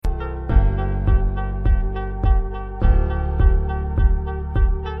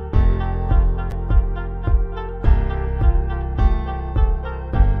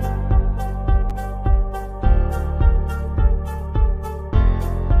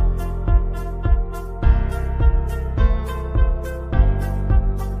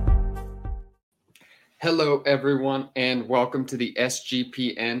Hello, everyone, and welcome to the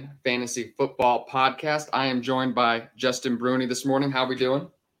SGPN Fantasy Football Podcast. I am joined by Justin Bruni this morning. How are we doing?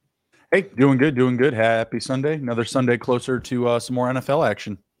 Hey, doing good. Happy Sunday. Another Sunday closer to some more NFL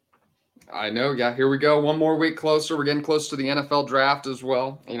action. I know. Yeah, here we go. One more week closer. We're getting close to the NFL draft as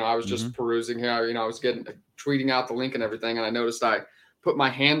well. I was just perusing here. I was tweeting out the link and everything, and I noticed I put my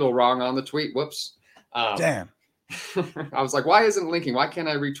handle wrong on the tweet. Whoops. Damn. I was like, why isn't it linking? Why can't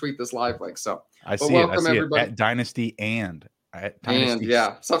I retweet this live link? So I see everybody. It at Dynasty and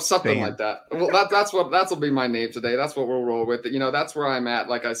something like that. Well, that'll be my name today. That's what we'll roll with. That's where I'm at.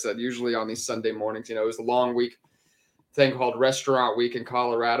 Like I said, usually on these Sunday mornings, it was a long week thing called Restaurant Week in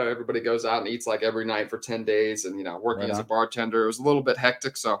Colorado. Everybody goes out and eats like every night for 10 days. And, working as a bartender, it was a little bit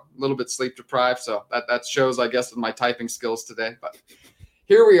hectic. So a little bit sleep deprived. So that shows, I guess, with my typing skills today. But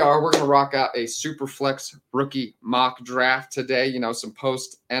here we are. We're going to rock out a Superflex rookie mock draft today. Some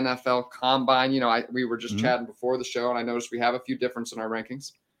post NFL combine. We were just chatting before the show, and I noticed we have a few differences in our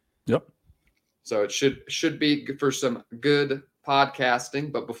rankings. Yep. So it should be good for some good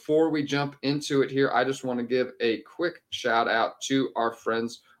podcasting. But before we jump into it here, I just want to give a quick shout out to our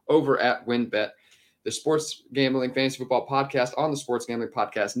friends over at WynnBET. The Sports Gambling Fantasy Football Podcast on the Sports Gambling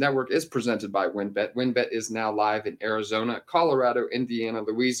Podcast Network is presented by WynnBET. WynnBET is now live in Arizona, Colorado, Indiana,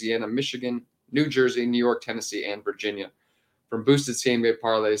 Louisiana, Michigan, New Jersey, New York, Tennessee, and Virginia. From boosted same-game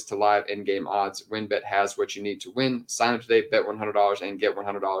parlays to live in-game odds, WynnBET has what you need to win. Sign up today, bet $100, and get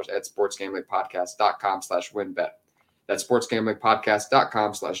 $100 at sportsgamblingpodcast.com/WynnBET. That's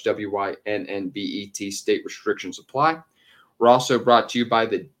sportsgamblingpodcast.com/WYNNBET. State restrictions apply. We're also brought to you by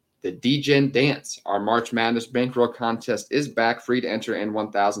the DGen Dance. Our March Madness bankroll contest is back, free to enter, and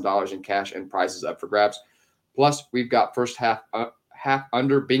 $1,000 in cash and prizes up for grabs. Plus, we've got first half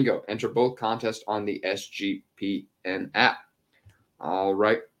under bingo. Enter both contests on the SGPN app. All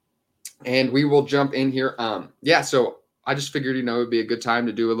right. And we will jump in here. So I just figured, it would be a good time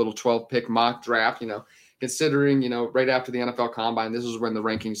to do a little 12-pick mock draft, considering, right after the NFL Combine, this is when the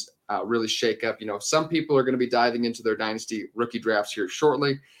rankings really shake up. Some people are going to be diving into their dynasty rookie drafts here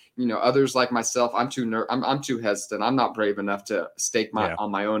shortly. Others like myself, I'm too hesitant. I'm not brave enough to stake on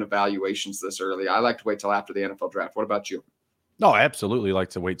my own evaluations this early. I like to wait till after the NFL draft. What about you? No, I absolutely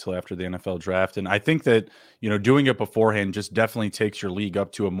like to wait till after the NFL draft. And I think that, doing it beforehand just definitely takes your league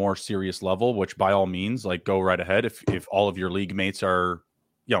up to a more serious level, which by all means, go right ahead. If all of your league mates are,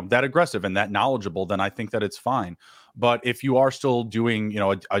 that aggressive and that knowledgeable, then I think that it's fine. But if you are still doing,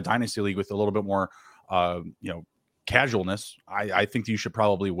 a dynasty league with a little bit more, casualness, I think you should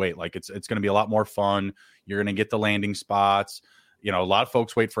probably wait. It's going to be a lot more fun. You're going to get the landing spots. A lot of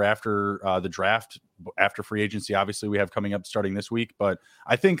folks wait for after the draft, after free agency. Obviously, we have coming up starting this week, but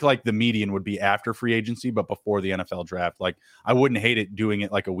I think the median would be after free agency, but before the NFL draft. I wouldn't hate it doing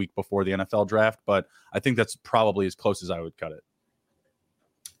it a week before the NFL draft, but I think that's probably as close as I would cut it.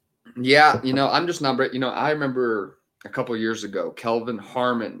 Yeah, I'm just not. I remember a couple of years ago, Kelvin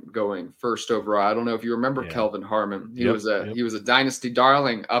Harmon going first overall. I don't know if you remember Kelvin Harmon. He was a dynasty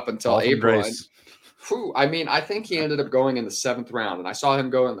darling up until April. I think he ended up going in the 7th round, and I saw him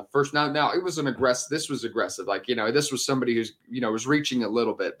go in the first. Now it was aggressive. This was aggressive. This was somebody who's was reaching a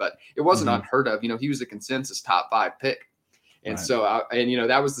little bit, but it wasn't unheard of. He was a consensus top 5 pick. And so,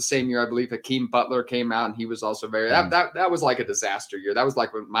 that was the same year, I believe, Hakeem Butler came out, and he was also that was like a disaster year. That was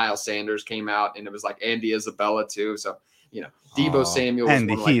like when Miles Sanders came out, and it was like Andy Isabella too. So, Deebo Samuel.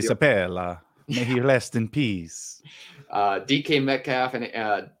 Andy Isabella. May he rest in peace. DK Metcalf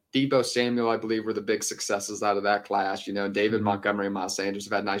and Deebo Samuel, I believe, were the big successes out of that class. David Montgomery and Miles Sanders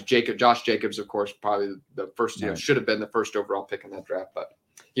have had nice. Josh Jacobs, of course, probably the first, should have been the first overall pick in that draft, but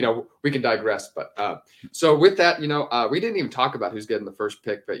we can digress. But so with that, we didn't even talk about who's getting the first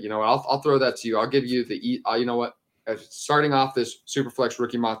pick, but I'll throw that to you. I'll give you starting off this Superflex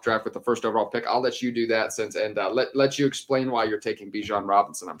rookie mock draft with the first overall pick. I'll let you do that let you explain why you're taking Bijan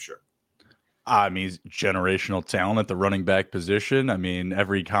Robinson, I'm sure. He's generational talent at the running back position.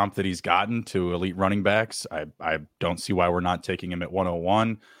 Every comp that he's gotten to elite running backs, I don't see why we're not taking him at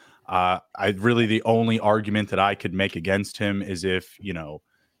 101. The only argument that I could make against him is if,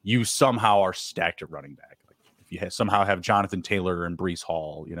 you somehow are stacked at running back. If you somehow have Jonathan Taylor and Breece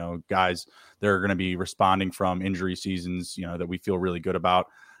Hall, guys that are going to be responding from injury seasons, that we feel really good about.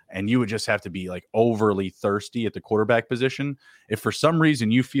 And you would just have to be overly thirsty at the quarterback position. If for some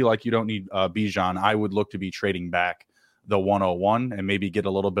reason you feel like you don't need Bijan, I would look to be trading back the 101 and maybe get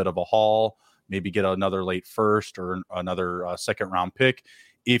a little bit of a haul, maybe get another late first or another second round pick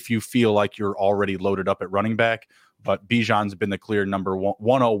if you feel like you're already loaded up at running back. But Bijan's been the clear number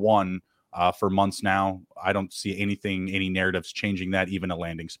 101 for months now. I don't see any narratives changing that, even a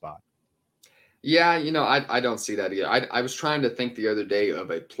landing spot. Yeah, I don't see that either. I was trying to think the other day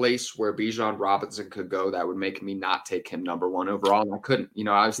of a place where Bijan Robinson could go that would make me not take him number one overall, and I couldn't.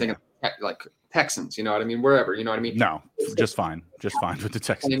 I was thinking Yeah. like Texans. You know what I mean? Wherever. You know what I mean? No, just fine. Just fine with the And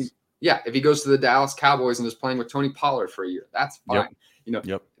Texans. yeah, if he goes to the Dallas Cowboys and is playing with Tony Pollard for a year, that's Yep. fine.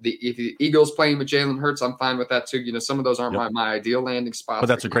 Yep. If the Eagles playing with Jalen Hurts, I'm fine with that too. Some of those aren't Yep. my ideal landing spots. But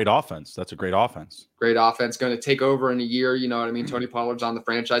that's a great offense. That's a great offense. Great offense, going to take over in a year. You know what I mean? Tony Pollard's on the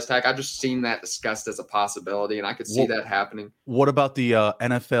franchise tag. I just seen that discussed as a possibility, and I could see that happening. What about the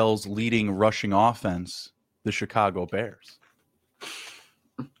NFL's leading rushing offense, the Chicago Bears?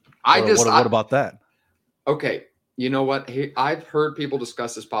 What about that? Okay, you know what? I've heard people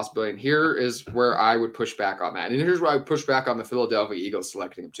discuss this possibility, and here is where I would push back on that. And here's where I would push back on the Philadelphia Eagles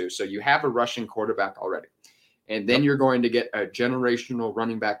selecting him too. So you have a rushing quarterback already, and then you're going to get a generational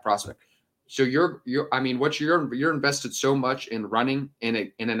running back prospect. So you're invested so much in running in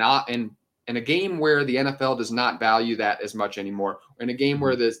a game where the NFL does not value that as much anymore. In a game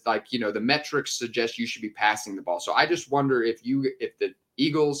where there's the metrics suggest you should be passing the ball. So I just wonder if the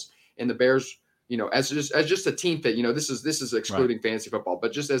Eagles and the Bears, as just a team fit, this is excluding fantasy football,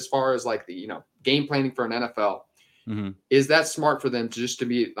 but just as far as the game planning for an NFL. Is that smart for them to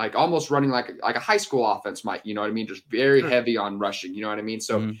be almost running like a high school offense might, you know what I mean? Just very heavy on rushing, you know what I mean?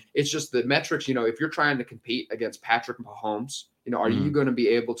 So it's just the metrics, if you're trying to compete against Patrick Mahomes, are you going to be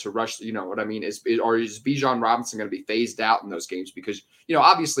able to rush, you know what I mean? Is Bijan Robinson going to be phased out in those games? Because,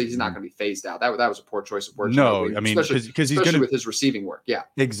 obviously he's not going to be phased out. That was a poor choice of words. No, I mean, because he's going to with his receiving work. Yeah,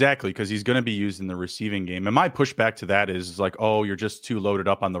 exactly. Because he's going to be used in the receiving game. And my pushback to that is oh, you're just too loaded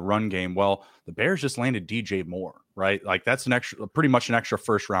up on the run game. Well, the Bears just landed DJ Moore, right? That's pretty much an extra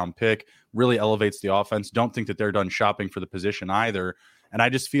first round pick, really elevates the offense. Don't think that they're done shopping for the position either. And I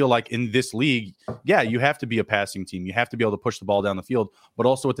just feel like in this league, yeah, you have to be a passing team. You have to be able to push the ball down the field, but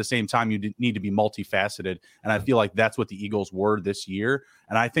also at the same time, you need to be multifaceted. And I feel like that's what the Eagles were this year.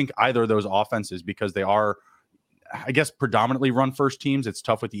 And I think either of those offenses, because they are, I guess, predominantly run first teams, it's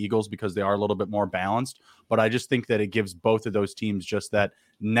tough with the Eagles because they are a little bit more balanced. But I just think that it gives both of those teams just that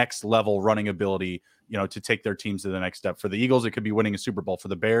next level running ability, to take their teams to the next step. For the Eagles, it could be winning a Super Bowl. For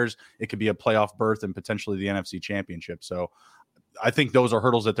the Bears, it could be a playoff berth and potentially the NFC Championship. So I think those are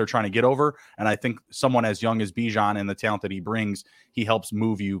hurdles that they're trying to get over. And I think someone as young as Bijan and the talent that he brings, he helps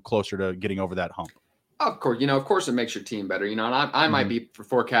move you closer to getting over that hump. Of course it makes your team better, and I might be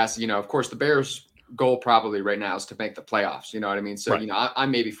forecasting, of course the Bears goal probably right now is to make the playoffs. You know what I mean? So, right. I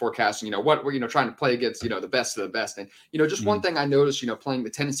may be forecasting, what we're, trying to play against, the best of the best. And, just one thing I noticed, playing the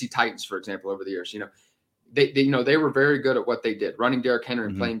Tennessee Titans, for example, over the years, they were very good at what they did, running Derrick Henry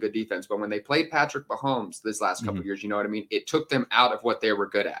and playing good defense. But when they played Patrick Mahomes this last couple of years, you know what I mean? It took them out of what they were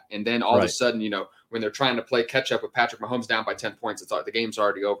good at. And then all of a sudden, when they're trying to play catch up with Patrick Mahomes down by 10 points, the game's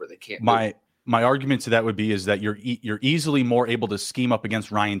already over. They can't. My argument to that would be is that you're easily more able to scheme up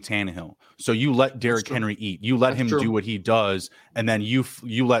against Ryan Tannehill. So you let Derrick Henry eat. You let him do what he does, and then you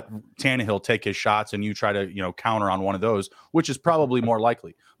let Tannehill take his shots, and you try to counter on one of those, which is probably more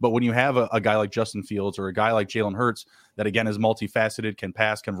likely. But when you have a guy like Justin Fields or a guy like Jalen Hurts that again is multifaceted, can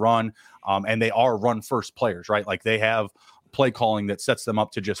pass, can run, and they are run first players, right? Like they have play calling that sets them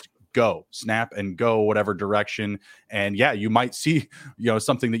up to just go snap and go whatever direction. And yeah, you might see,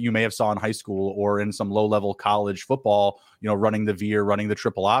 something that you may have saw in high school or in some low level college football, running the veer, running the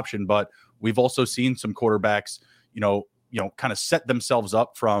triple option. But we've also seen some quarterbacks, kind of set themselves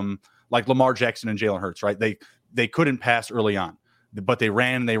up from like Lamar Jackson and Jalen Hurts, right? They couldn't pass early on, but they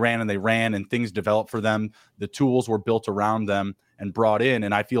ran, and things developed for them. The tools were built around them and brought in.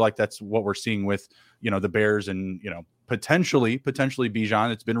 And I feel like that's what we're seeing with, the Bears and, potentially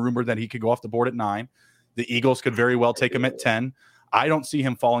Bijan. It's been rumored that he could go off the board at 9. The Eagles could very well take him at 10. I don't see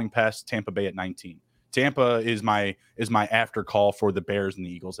him falling past Tampa Bay at 19. Tampa is my after call for the Bears and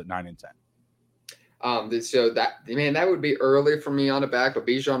the Eagles at 9 and 10. So that would be early for me on the back, but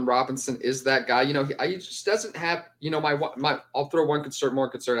Bijan Robinson is that guy. He just doesn't have, I'll throw more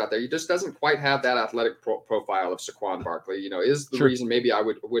concern out there. He just doesn't quite have that athletic profile of Saquon Barkley. Is the reason maybe I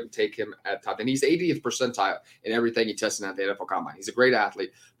wouldn't take him at top. And he's 80th percentile in everything he tested at the NFL Combine. He's a great athlete,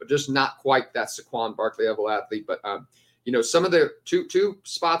 but just not quite that Saquon Barkley level athlete. But some of the two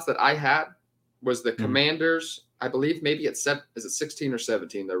spots that I had was the Commanders. I believe maybe is it 16 or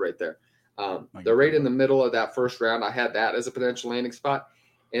 17? They're right there. They're right in the middle of that first round. I had that as a potential landing spot.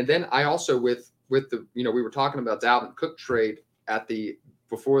 And then I also with the, we were talking about Dalvin Cook trade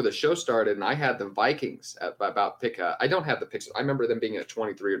before the show started, and I had the Vikings at about pick. I don't have the picks. I remember them being at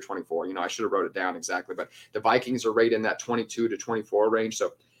 23 or 24. I should have wrote it down exactly, but the Vikings are right in that 22 to 24 range.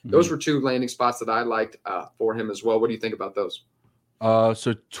 So those were two landing spots that I liked for him as well. What do you think about those?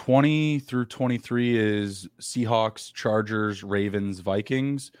 So 20 through 23 is Seahawks, Chargers, Ravens,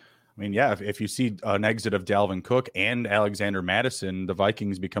 Vikings. I mean, yeah, if you see an exit of Dalvin Cook and Alexander Mattison, the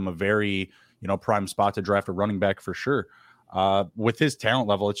Vikings become a very, prime spot to draft a running back for sure. With his talent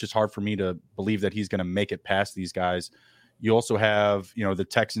level, it's just hard for me to believe that he's going to make it past these guys. You also have, the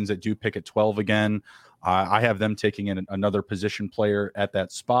Texans that do pick at 12 again. I have them taking in another position player at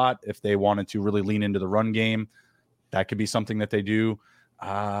that spot if they wanted to really lean into the run game. That could be something that they do.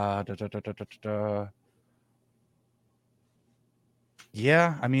 Yeah,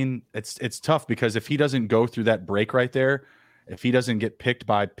 I mean, it's tough because if he doesn't go through that break right there, if he doesn't get picked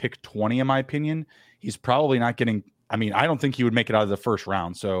by pick 20, in my opinion, he's probably not getting. I mean, I don't think he would make it out of the first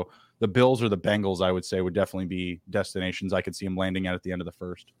round. So the Bills or the Bengals, I would say, would definitely be destinations I could see him landing at the end of the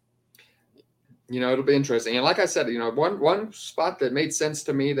first. It'll be interesting. And like I said, one spot that made sense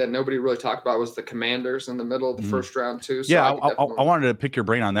to me that nobody really talked about was the Commanders in the middle of the first round too. So yeah, I wanted to pick your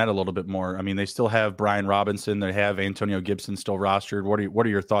brain on that a little bit more. I mean, they still have Brian Robinson. They have Antonio Gibson still rostered. What are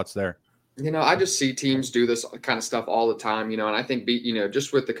your thoughts there? I just see teams do this kind of stuff all the time, and I think,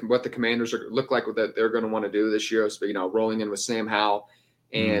 just with what the Commanders look like that they're going to want to do this year, so, rolling in with Sam Howell.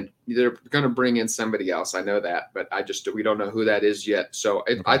 And they're going to bring in somebody else. I know that, but we don't know who that is yet. So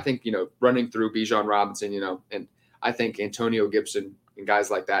I think, running through Bijan Robinson, and I think Antonio Gibson and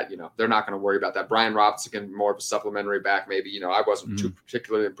guys like that, they're not going to worry about that. Brian Robinson can be more of a supplementary back. Maybe, I wasn't too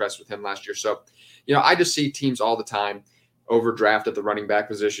particularly impressed with him last year. So, I just see teams all the time overdraft at the running back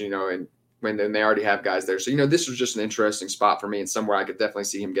position, and when then they already have guys there. So, this was just an interesting spot for me and somewhere I could definitely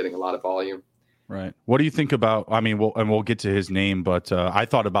see him getting a lot of volume. Right. What do you think about? I mean, we'll get to his name, but I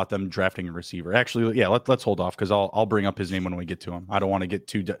thought about them drafting a receiver. Actually, yeah, let's hold off because I'll bring up his name when we get to him. I don't want to get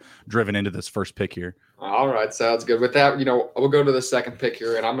too driven into this first pick here. All right, sounds good. With that, we'll go to the second pick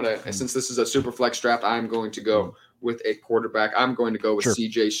here, and I'm gonna since this is a super flex draft, I'm going to go with a quarterback. I'm going to go with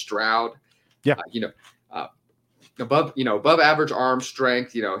C.J. Stroud. Yeah. Above average arm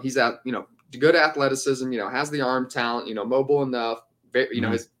strength. He's at good athleticism. Has the arm talent. Mobile enough.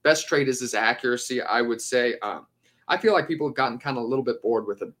 His best trait is his accuracy, I would say. I feel like people have gotten kind of a little bit bored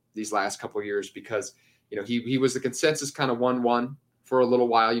with him these last couple of years because, he was the consensus kind of 1-1 for a little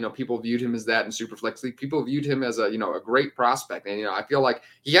while. People viewed him as that in Superflex League. People viewed him as a great prospect. And, I feel like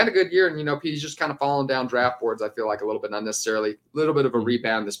he had a good year and, he's just kind of fallen down draft boards. I feel like a little bit unnecessarily, a little bit of a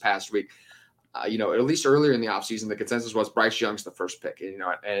rebound this past week. At least earlier in the offseason, the consensus was Bryce Young's the first pick,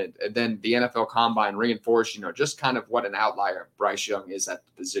 and then the NFL Combine reinforced, just kind of what an outlier Bryce Young is at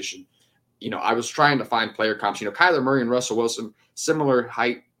the position. I was trying to find player comps. Kyler Murray and Russell Wilson, similar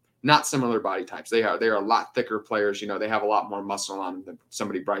height, not similar body types. They are a lot thicker players. They have a lot more muscle on them than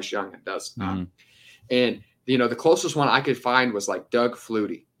somebody Bryce Young does. And the closest one I could find was like Doug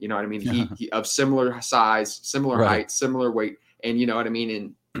Flutie. You know what I mean? He of similar size, similar height, similar weight, and you know what I mean.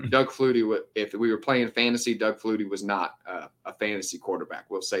 And Doug Flutie, if we were playing fantasy, Doug Flutie was not a fantasy quarterback.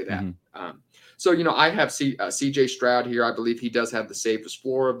 We'll say that. So, I have C.J. Stroud here. I believe he does have the safest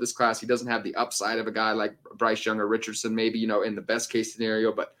floor of this class. He doesn't have the upside of a guy like Bryce Young or Richardson, maybe, in the best case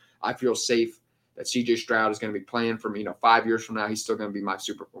scenario. But I feel safe that C.J. Stroud is going to be playing for me. 5 years from now, he's still going to be my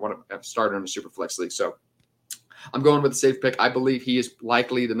starter in the Superflex League. So I'm going with the safe pick. I believe he is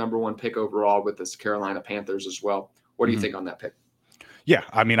likely the number one pick overall with the Carolina Panthers as well. What do you think on that pick? Yeah,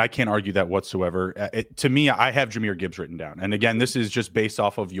 I mean, I can't argue that whatsoever. To me, I have Jahmyr Gibbs written down. And again, this is just based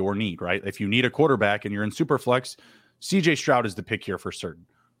off of your need, right? If you need a quarterback and you're in Superflex, CJ Stroud is the pick here for certain.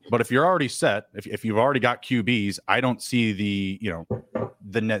 But if you're already set, if you've already got QBs, I don't see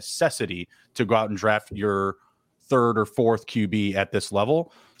the necessity to go out and draft your third or fourth QB at this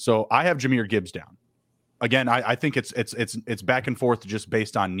level. So I have Jahmyr Gibbs down. Again, I think it's back and forth just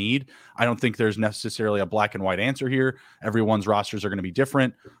based on need. I don't think there's necessarily a black and white answer here. Everyone's rosters are going to be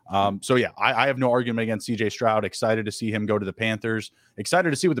different. So yeah, I have no argument against CJ Stroud. Excited to see him go to the Panthers.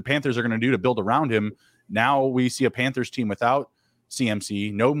 Excited to see what the Panthers are going to do to build around him. Now we see a Panthers team without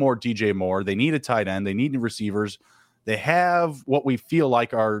CMC, no more DJ Moore. They need a tight end. They need receivers. They have what we feel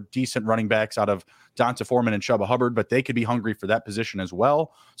like are decent running backs out of Donta Foreman and Chuba Hubbard, but they could be hungry for that position as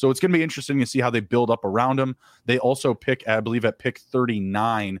well. So it's going to be interesting to see how they build up around him. They also pick, I believe, at pick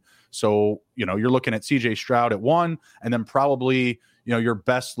 39. So, you're looking at CJ Stroud at 1, and then probably, your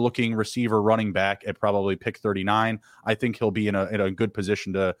best looking receiver running back at probably pick 39. I think he'll be in a good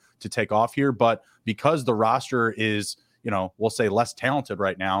position to take off here. But because the roster is, we'll say less talented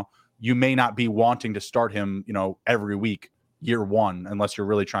right now, you may not be wanting to start him, every week, year one, unless you're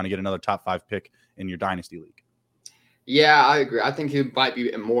really trying to get another top 5 pick in your dynasty league. Yeah, I agree. I think he might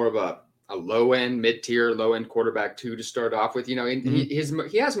be more of a a mid-tier, low-end quarterback too to start off with. And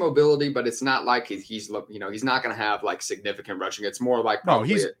he has mobility, but it's not like he's not going to have like significant rushing. It's more like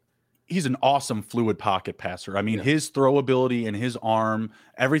he's an awesome fluid pocket passer. I mean, his throw ability and his arm,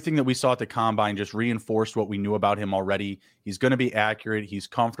 everything that we saw at the combine just reinforced what we knew about him already. He's going to be accurate. He's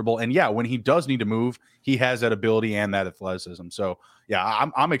comfortable. And yeah, when he does need to move, he has that ability and that athleticism. So yeah,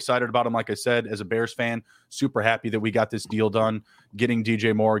 I'm excited about him. Like I said, as a Bears fan, super happy that we got this deal done, getting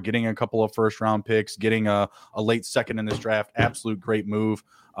DJ Moore, getting a couple of first round picks, getting a late second in this draft. Absolute great move.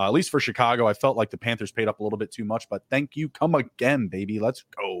 At least for Chicago, I felt like the Panthers paid up a little bit too much, but thank you. Come again, baby. Let's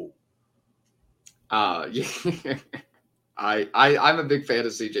go. Yeah. I'm a big fan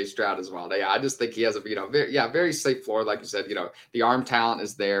of CJ Stroud as well. Yeah, I just think he has a very safe floor, like you said. The arm talent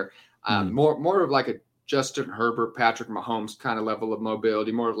is there. More of like a Justin Herbert, Patrick Mahomes kind of level of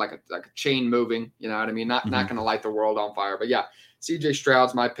mobility, more of like a chain moving. You know what I mean? Not going to light the world on fire, but yeah, CJ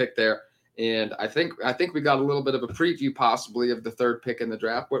Stroud's my pick there. And I think we got a little bit of a preview possibly of the third pick in the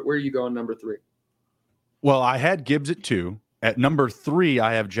draft. Where are you going, number 3? Well, I had Gibbs at 2. At number 3,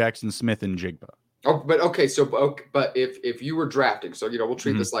 I have Jackson Smith and Jigba. Oh, but okay. But if you were drafting, so we'll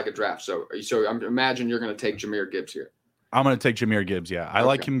treat this like a draft. So imagine you're going to take Jahmyr Gibbs here. I'm going to take Jahmyr Gibbs. Yeah, I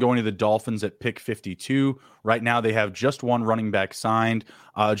like him going to the Dolphins at pick 52. Right now, they have just one running back signed.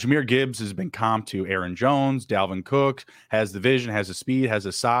 Jahmyr Gibbs has been comped to Aaron Jones, Dalvin Cook, has the vision, has the speed, has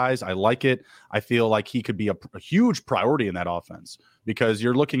the size. I like it. I feel like he could be a huge priority in that offense because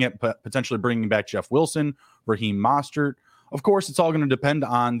you're looking at potentially bringing back Jeff Wilson, Raheem Mostert. Of course, it's all going to depend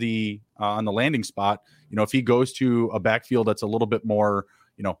on the landing spot. If he goes to a backfield that's a little bit more,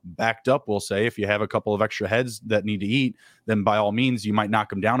 backed up, we'll say, if you have a couple of extra heads that need to eat, then by all means, you might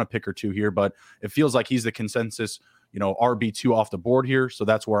knock him down a pick or two here. But it feels like he's the consensus, RB2 off the board here. So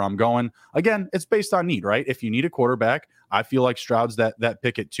that's where I'm going. Again, it's based on need, right? If you need a quarterback, I feel like Stroud's that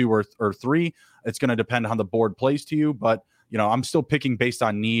pick at 2 or 3. It's going to depend on how the board plays to you, but I'm still picking based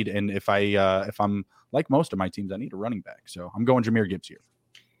on need. And if I'm like most of my teams, I need a running back. So I'm going Jahmyr Gibbs here.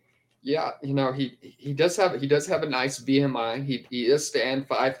 Yeah, he does have a nice BMI. He is stand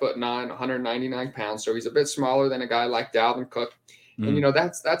 5'9", 199 pounds, so he's a bit smaller than a guy like Dalvin Cook. And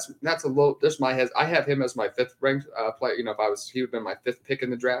that's a little. I have him as my 5th ranked player. He would have been my 5th pick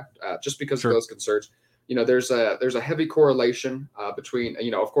in the draft, just because of those concerns. There's a heavy correlation between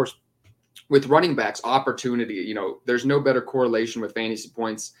of course with running backs opportunity. There's no better correlation with fantasy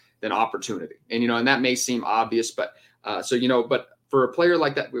points than opportunity, and that may seem obvious, but but for a player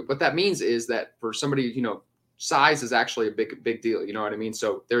like that, what that means is that for somebody, size is actually a big deal. You know what I mean?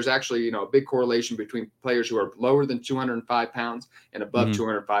 So there's actually, a big correlation between players who are lower than 205 pounds and above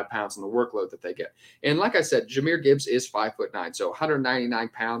 205 pounds and the workload that they get. And like I said, Jahmyr Gibbs is 5'9", so 199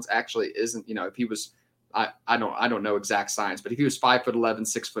 pounds actually isn't, if he was, I don't know exact science, but if he was 5'11",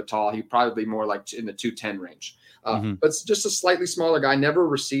 6 foot tall, he'd probably be more like in the 210 range. But it's just a slightly smaller guy, never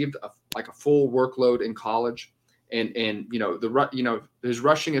received a full workload in college. And his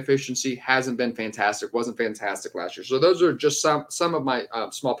rushing efficiency hasn't been fantastic, wasn't fantastic last year. So those are just some of my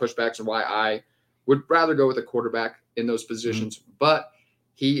small pushbacks and why I would rather go with a quarterback in those positions. But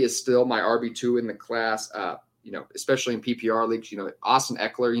he is still my RB2 in the class, especially in PPR leagues. Austin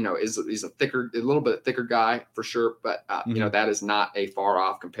Eckler, is a little bit thicker guy for sure. But, that is not a far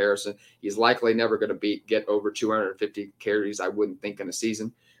off comparison. He's likely never going to get over 250 carries, I wouldn't think, in a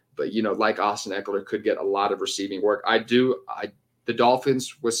season. But, like Austin Eckler could get a lot of receiving work. The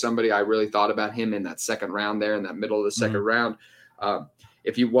Dolphins was somebody I really thought about him in that second round there, in that middle of the second round.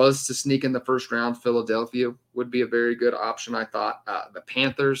 If he was to sneak in the first round, Philadelphia would be a very good option, I thought. The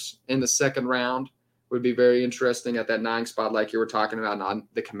Panthers in the second round would be very interesting at that 9 spot, like you were talking about, and on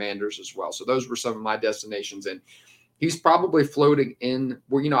the Commanders as well. So those were some of my destinations. And he's probably floating in.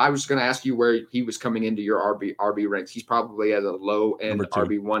 Well, I was going to ask you where he was coming into your RB ranks. He's probably at a low end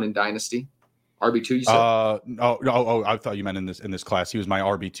RB1 in Dynasty. RB2, you said? I thought you meant in this class. He was my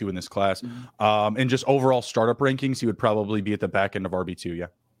RB2 in this class. And just overall startup rankings, he would probably be at the back end of RB2. Yeah,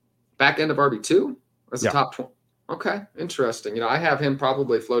 back end of RB2 as the top 12. Okay, interesting. I have him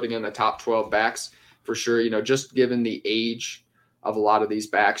probably floating in the top 12 backs for sure. Just given the age of a lot of these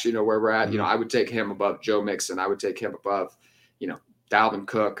backs, where we're at, I would take him above Joe Mixon. I would take him above, Dalvin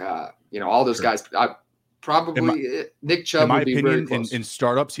Cook, all those guys. Nick Chubb would be very close. In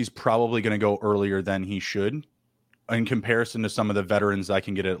startups, he's probably going to go earlier than he should in comparison to some of the veterans I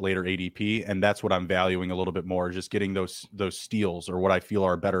can get at later ADP. And that's what I'm valuing a little bit more, just getting those steals or what I feel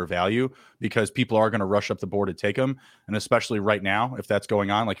are better value, because people are going to rush up the board to take them. And especially right now, if that's going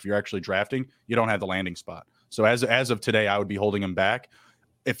on, like if you're actually drafting, you don't have the landing spot. So as of today, I would be holding him back.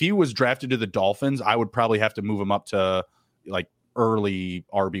 If he was drafted to the Dolphins, I would probably have to move him up to like early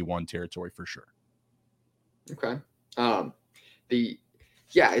RB1 territory for sure. Okay.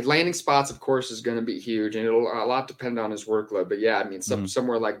 Landing spots, of course, is going to be huge, and it'll a lot depend on his workload. But yeah, I mean,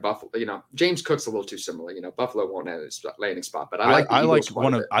 somewhere like Buffalo, James Cook's a little too similar. Buffalo won't have his landing spot, but I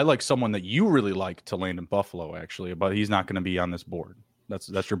like someone that you really like to land in Buffalo, actually, but he's not going to be on this board.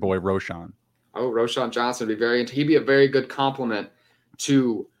 That's your boy Roschon. Oh, Roschon Johnson would be he'd be a very good complement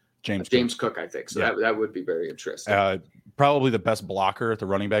to James Cook, I think. So that would be very interesting. Probably the best blocker at the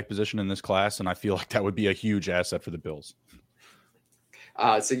running back position in this class, and I feel like that would be a huge asset for the Bills.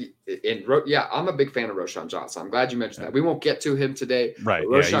 I'm a big fan of Roschon Johnson. I'm glad you mentioned that. We won't get to him today. Right.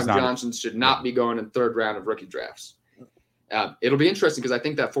 Roschon Johnson should not be going in third round of rookie drafts. It'll be interesting because I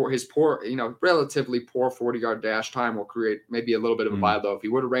think that for his relatively poor 40-yard dash time will create maybe a little bit of a buy low. If he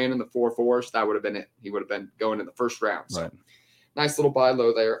would have ran in the 4.4s, that would have been it. He would have been going in the first round. So nice little buy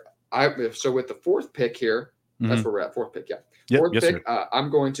low there. So with the fourth pick here, that's where we're at. Fourth pick, yeah. Fourth pick,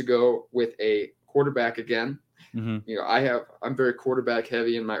 I'm going to go with a quarterback again. I'm very quarterback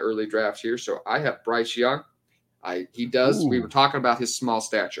heavy in my early drafts here. So I have Bryce Young. We were talking about his small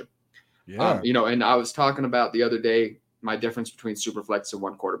stature. Yeah. And I was talking about the other day, my difference between Superflex and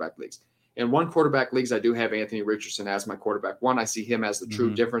one quarterback leagues. In one quarterback leagues, I do have Anthony Richardson as my quarterback. One, I see him as the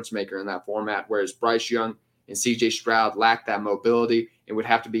true difference maker in that format, whereas Bryce Young and CJ Stroud lack that mobility and would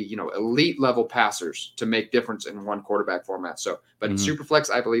have to be, elite level passers to make difference in one quarterback format. So, but in Superflex,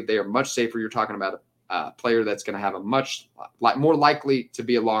 I believe they are much safer. You're talking about a player that's going to have a much more likely to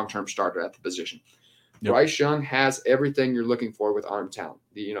be a long-term starter at the position. Yep. Bryce Young has everything you're looking for with arm talent.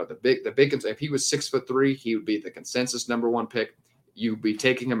 The big, if he was 6'3", he would be the consensus number one pick. You'd be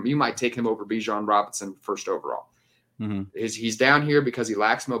taking him. You might take him over Bijan Robinson first overall. He's down here because he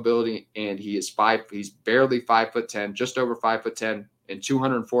lacks mobility, and he's barely 5'10", just over 5'10", and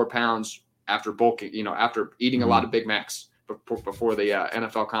 204 pounds after bulking. After eating a lot of Big Macs before the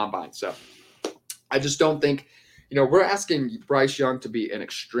NFL Combine. So I just don't think, we're asking Bryce Young to be an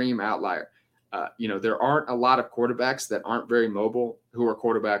extreme outlier. There aren't a lot of quarterbacks that aren't very mobile who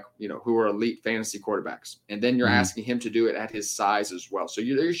are elite fantasy quarterbacks. And then you're asking him to do it at his size as well. So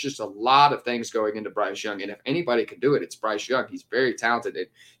there's just a lot of things going into Bryce Young. And if anybody can do it, it's Bryce Young. He's very talented. And,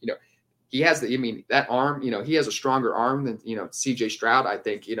 he has that arm, he has a stronger arm than, CJ Stroud, I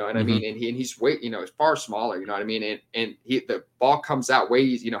think, I mean? And he's far smaller, you know what I mean? And the ball comes out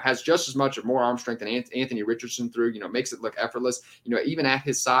has just as much or more arm strength than Anthony Richardson threw, makes it look effortless, even at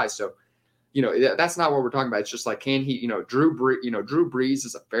his size. So, that's not what we're talking about. It's just like, can he, Drew Brees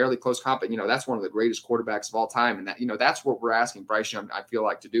is a fairly close comp, but, that's one of the greatest quarterbacks of all time. And that, that's what we're asking Bryce Young, I feel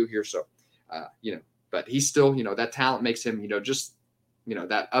like, to do here. So, but he's still, that talent makes him,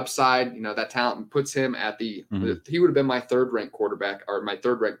 that upside, that talent puts him at he would have been my third ranked quarterback or my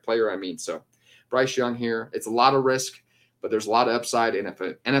third ranked player. So Bryce Young here, it's a lot of risk, but there's a lot of upside. And if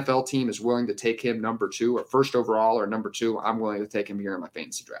an NFL team is willing to take him number 2 or first overall or number 2, I'm willing to take him here in my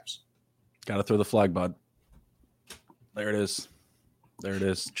fantasy drafts. Got to throw the flag, bud. There it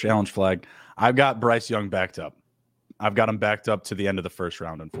is. Challenge flag. I've got Bryce Young backed up. I've got him backed up to the end of the first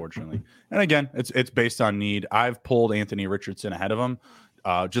round, unfortunately. And again, it's based on need. I've pulled Anthony Richardson ahead of him,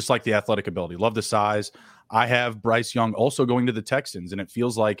 just like the athletic ability. Love the size. I have Bryce Young also going to the Texans, and it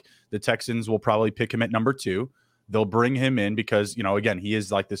feels like the Texans will probably pick him at number 2. They'll bring him in because, again, he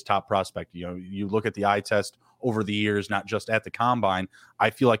is like this top prospect. You look at the eye test over the years, not just at the combine. I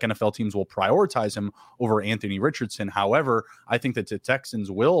feel like NFL teams will prioritize him over Anthony Richardson. However, I think that the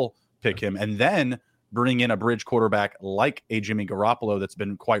Texans will pick him and then bring in a bridge quarterback like a Jimmy Garoppolo that's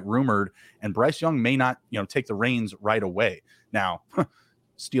been quite rumored. And Bryce Young may not, take the reins right away. Now,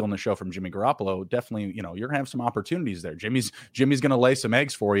 stealing the show from Jimmy Garoppolo, definitely, you're going to have some opportunities there. Jimmy's going to lay some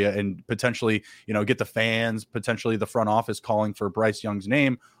eggs for you and potentially, get the fans, potentially the front office calling for Bryce Young's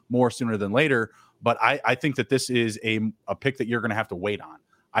name more sooner than later. But I think that this is a pick that you're going to have to wait on.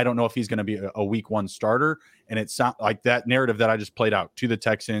 I don't know if he's going to be a week 1 starter. And it's not like that narrative that I just played out to the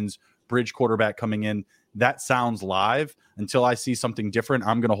Texans, bridge quarterback coming in. That sounds live. Until I see something different,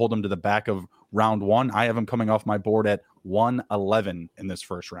 I'm going to hold him to the back of round 1. I have him coming off my board at 111 in this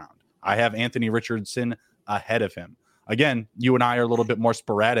first round. I have Anthony Richardson ahead of him. Again, you and I are a little bit more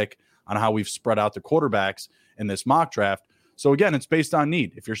sporadic on how we've spread out the quarterbacks in this mock draft. So again, it's based on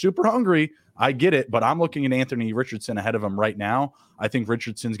need. If you're super hungry, I get it, but I'm looking at Anthony Richardson ahead of him right now. I think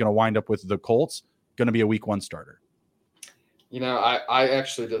Richardson's going to wind up with the Colts, going to be a week 1 starter.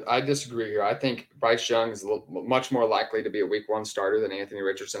 I disagree here. I think Bryce Young is much more likely to be a week 1 starter than Anthony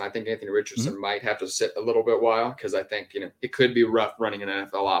Richardson. I think Anthony Richardson might have to sit a little bit while because I think, it could be rough running an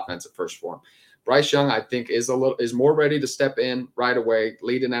NFL offense at first form. Bryce Young, I think, is more ready to step in right away,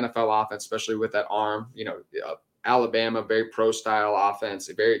 lead an NFL offense, especially with that arm, Alabama, very pro style offense,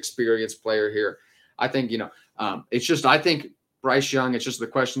 a very experienced player here. I think, I think Bryce Young, it's just the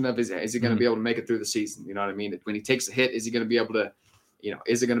question of is he going to be able to make it through the season? You know what I mean? When he takes a hit, is he going to be able to,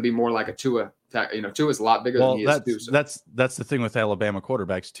 is it going to be more like a Tua? Tua's a lot bigger than he is too. So. That's the thing with Alabama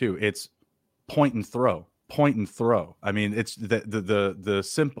quarterbacks too. It's point and throw. I mean, it's the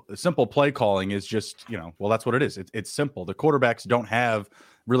simple play calling is just, that's what it is. It's simple. The quarterbacks don't have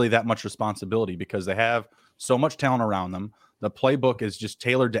really that much responsibility because they have so much talent around them. The playbook is just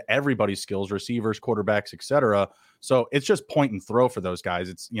tailored to everybody's skills, receivers, quarterbacks, etc. So it's just point and throw for those guys.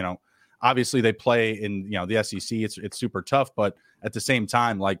 It's, obviously they play in, the SEC. It's super tough, but at the same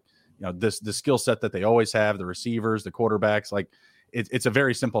time, like, the skill set that they always have, the receivers, the quarterbacks, like it's a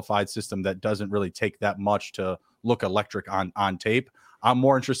very simplified system that doesn't really take that much to look electric on tape. I'm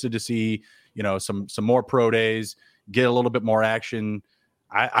more interested to see, some more pro days, get a little bit more action.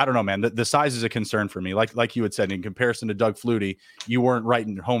 I don't know, man. The size is a concern for me. Like you had said, in comparison to Doug Flutie, you weren't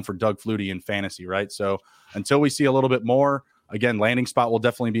writing home for Doug Flutie in fantasy, right? So until we see a little bit more, again, landing spot will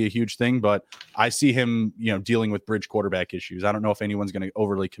definitely be a huge thing, but I see him, dealing with bridge quarterback issues. I don't know if anyone's going to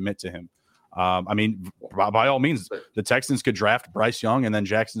overly commit to him. I mean, by all means, the Texans could draft Bryce Young and then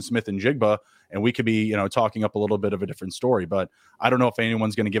Jackson Smith and Jigba, and we could be, talking up a little bit of a different story, but I don't know if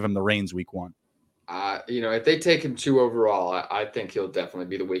anyone's going to give him the reins week one. If they take him 2 overall, I think he'll definitely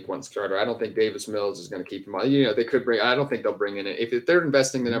be the week 1 starter. I don't think Davis Mills is going to keep him on. They could bring. I don't think they'll bring in it if they're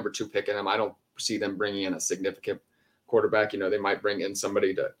investing the number 2 pick in him. I don't see them bringing in a significant quarterback. They might bring in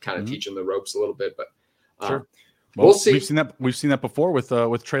somebody to kind of teach him the ropes a little bit, but sure. Well, we'll see. We've seen that before with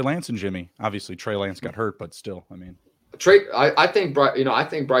Trey Lance and Jimmy. Obviously, Trey Lance got hurt, but still, I mean, I think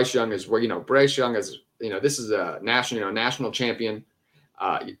Bryce Young is where Bryce Young is. This is a national champion.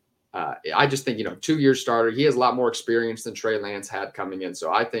 I just think 2-year starter. He has a lot more experience than Trey Lance had coming in.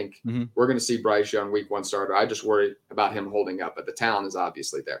 So I think we're going to see Bryce Young week 1 starter. I just worry about him holding up, but the talent is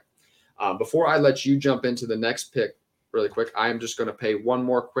obviously there. Before I let you jump into the next pick really quick, I am just going to pay one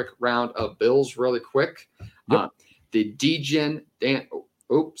more quick round of bills really quick. Yep. The DGen Dan.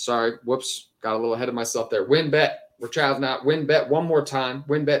 Oh, sorry. Whoops. Got a little ahead of myself there. WynnBET. We're traveling out. WynnBET one more time.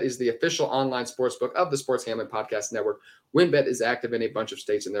 WynnBET is the official online sportsbook of the Sports Gambling Podcast Network. WynnBET is active in a bunch of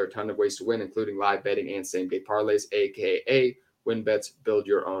states, and there are a ton of ways to win, including live betting and same-game parlays, a.k.a. WynnBET's Build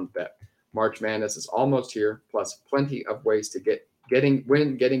Your Own Bet. March Madness is almost here, plus plenty of ways to getting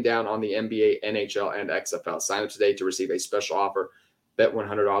down on the NBA, NHL, and XFL. Sign up today to receive a special offer. Bet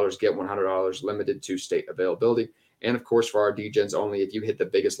 $100, get $100, limited to state availability. And, of course, for our DGens only, if you hit the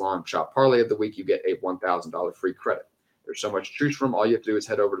biggest long shot parlay of the week, you get a $1,000 free credit. There's so much to choose from. All you have to do is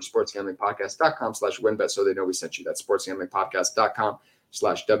head over to sportsgamblingpodcast.com/WynnBET so they know we sent you. That's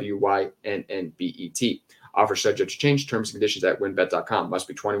sportsgamblingpodcast.com/WYNNBET. Offer subject to change. Terms and conditions at wynnbet.com. Must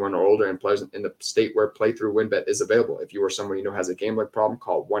be 21 or older and present in the state where playthrough WynnBET is available. If you or someone you know has a gambling problem,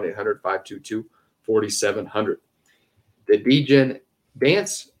 call 1-800-522-4700. The DGen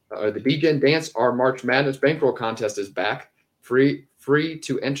Dance, our March Madness bankroll contest is back. Free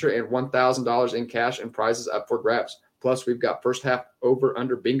to enter and $1,000 in cash and prizes up for grabs. Plus, we've got first half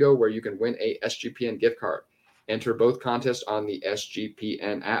over/under bingo where you can win a SGPN gift card. Enter both contests on the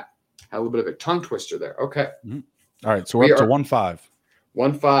SGPN app. Had a little bit of a tongue twister there. Okay. All right, so we're up to 1-5.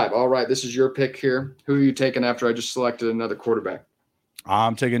 1-5. All right, this is your pick here. Who are you taking after I just selected another quarterback?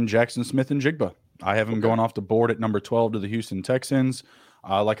 I'm taking Jackson Smith and Jigba. I have him going off the board at number 12 to the Houston Texans.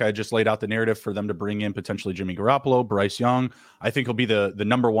 Like I just laid out the narrative for them to bring in potentially Jimmy Garoppolo, Bryce Young. I think he'll be the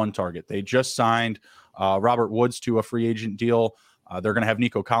number 1 target. They just signed Robert Woods to a free agent deal. They're going to have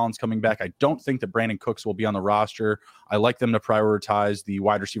Nico Collins coming back. I don't think that Brandon Cooks will be on the roster. I like them to prioritize the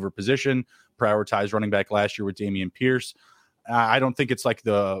wide receiver position, prioritize running back last year with Dameon Pierce. I don't think it's like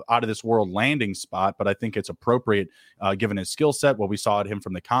the out of this world landing spot, but I think it's appropriate given his skill set, what we saw at him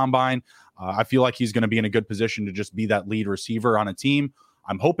from the combine. I feel like he's going to be in a good position to just be that lead receiver on a team.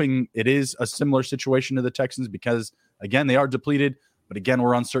 I'm hoping it is a similar situation to the Texans because, again, they are depleted, but again,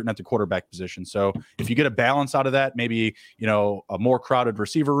 we're uncertain at the quarterback position. So if you get a balance out of that, maybe, a more crowded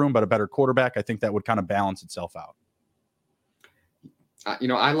receiver room, but a better quarterback, I think that would kind of balance itself out.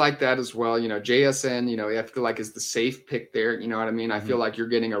 I like that as well. JSN, I feel like is the safe pick there. You know what I mean? I feel like you're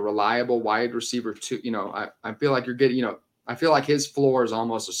getting a reliable wide receiver too. I feel like you're getting, I feel like his floor is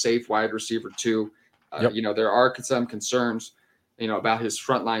almost a safe wide receiver too. Yep. There are some concerns, about his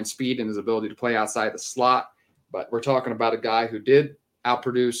frontline speed and his ability to play outside the slot. But we're talking about a guy who did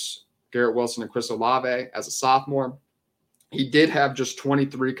outproduce Garrett Wilson and Chris Olave as a sophomore. He did have just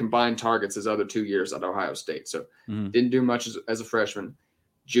 23 combined targets his other 2 years at Ohio State. So didn't do much as a freshman.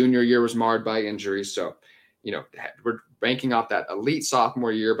 Junior year was marred by injuries. So, we're banking off that elite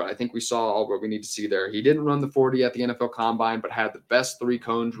sophomore year, but I think we saw all what we need to see there. He didn't run the 40 at the NFL Combine, but had the best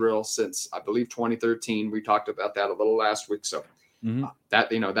 3-cone drill since, I believe, 2013. We talked about that a little last week. So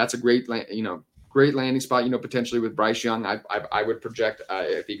that's a great landing spot, potentially with Bryce Young. I would project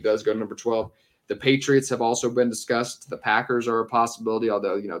if he does go to number 12. The Patriots have also been discussed. The Packers are a possibility,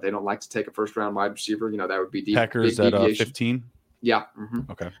 although, they don't like to take a first-round wide receiver. That would be Packers at 15? Yeah.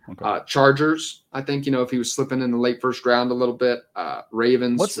 Mm-hmm. Okay. Chargers, I think, if he was slipping in the late first round a little bit.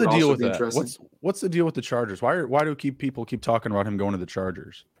 Ravens. What's the deal with that? What's the deal with the Chargers? Why do people keep talking about him going to the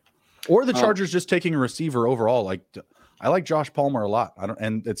Chargers? Or the Chargers just taking a receiver overall? Like, I like Josh Palmer a lot.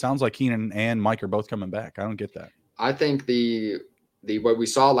 And it sounds like Keenan and Mike are both coming back. I don't get that. I think the what we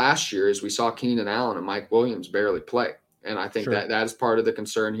saw last year is we saw Keenan Allen and Mike Williams barely play. And I think that is part of the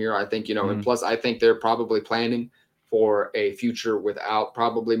concern here. I think, and plus I think they're probably planning for a future without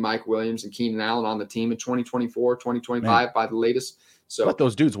probably Mike Williams and Keenan Allen on the team in 2024, 2025 by the latest. So let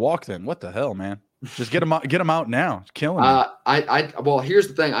those dudes walk then. What the hell, man? Just get them out now. It's killing me. Well, here's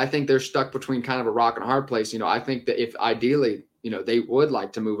the thing. I think they're stuck between kind of a rock and a hard place. I think that if ideally, they would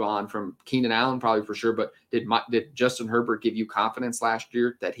like to move on from Keenan Allen probably for sure, but did Justin Herbert give you confidence last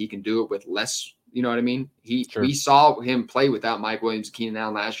year that he can do it with less, you know what I mean? We saw him play without Mike Williams, Keenan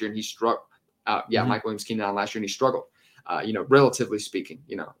Allen last year, and he struck. Mike Williams, Keenan Allen last year, and he struggled. Relatively speaking,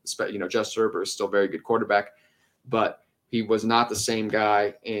 Justin Herbert is still a very good quarterback, but he was not the same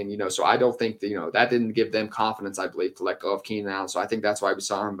guy. And, so I don't think that, that didn't give them confidence, I believe, to let go of Keenan Allen. So I think that's why we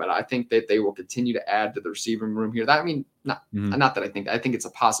saw him, but I think that they will continue to add to the receiving room here. Not that I think it's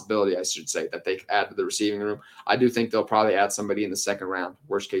a possibility, I should say, that they add to the receiving room. I do think they'll probably add somebody in the second round,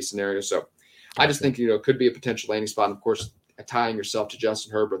 worst case scenario. So I just think, it could be a potential landing spot. And of course, tying yourself to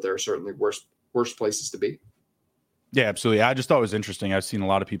Justin Herbert, there are certainly worse places to be. Yeah, absolutely. I just thought it was interesting. I've seen a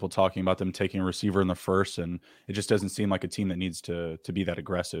lot of people talking about them taking a receiver in the first, and it just doesn't seem like a team that needs to be that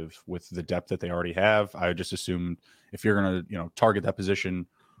aggressive with the depth that they already have. I just assumed if you're going to, target that position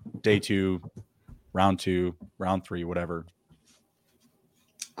day 2, round 2, round 3, whatever.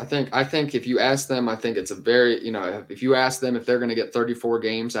 I think if you ask them, I think it's a very, if you ask them if they're going to get 34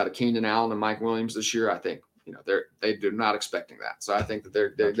 games out of Keenan Allen and Mike Williams this year, I think, they're not expecting that. So I think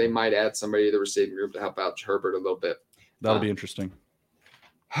that they might add somebody to the receiving group to help out Herbert a little bit. That'll be interesting.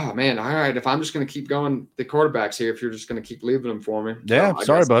 Oh man. All right. If I'm just going to keep going the quarterbacks here, if you're just going to keep leaving them for me. Yeah.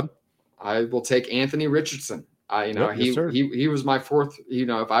 Sorry, bud. I will take Anthony Richardson. He was my fourth,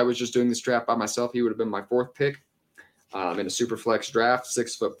 if I was just doing this draft by myself, he would have been my fourth pick in a super flex draft,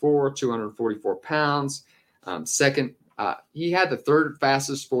 6'4", 244 pounds. Second, he had the third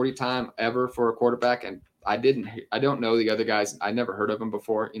fastest 40 time ever for a quarterback. And I don't know the other guys. I never heard of him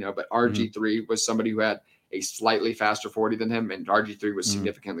before, but RG3 was somebody who had a slightly faster 40 than him, and RG3 was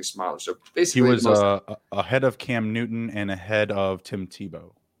significantly smaller. So basically, he was ahead of Cam Newton and ahead of Tim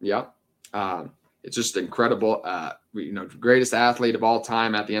Tebow. Yeah. It's just incredible. Greatest athlete of all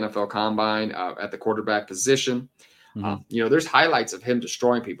time at the NFL Combine, at the quarterback position. There's highlights of him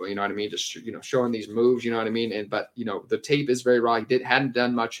destroying people, you know what I mean? Just, showing these moves, you know what I mean? But the tape is very raw. He hadn't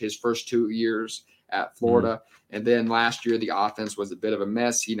done much his first 2 years at Florida. And then last year, the offense was a bit of a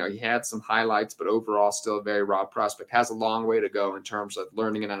mess. He had some highlights, but overall still a very raw prospect. Has a long way to go in terms of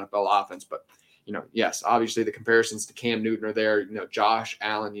learning an NFL offense. But, yes, obviously the comparisons to Cam Newton are there. Josh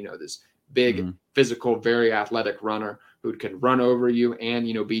Allen, this big, physical, very athletic runner who can run over you and,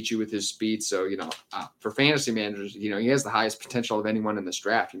 beat you with his speed. So, for fantasy managers, he has the highest potential of anyone in this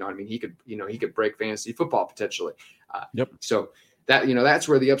draft. You know what I mean? He could break fantasy football potentially. So that, that's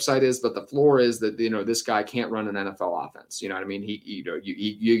where the upside is, but the floor is that, this guy can't run an NFL offense. You know what I mean?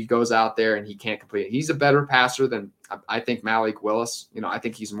 He goes out there and he can't complete it. He's a better passer than I think Malik Willis. I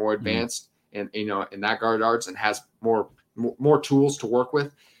think he's more advanced in that regards and has more tools to work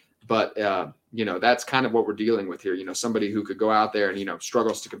with. But, that's kind of what we're dealing with here. Somebody who could go out there and,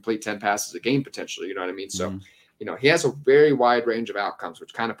 struggles to complete 10 passes a game potentially, you know what I mean? So, he has a very wide range of outcomes,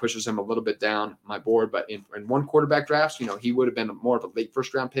 which kind of pushes him a little bit down my board. But in one quarterback drafts, he would have been more of a late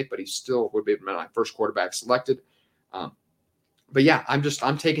first round pick, but he still would be my first quarterback selected. But yeah,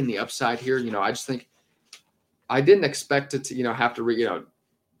 I'm taking the upside here. I just think I didn't expect it to, have to,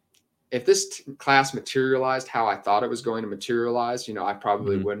 if this class materialized how I thought it was going to materialize, I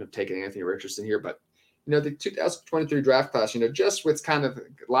probably wouldn't have taken Anthony Richardson here. But, the 2023 draft class, just with kind of a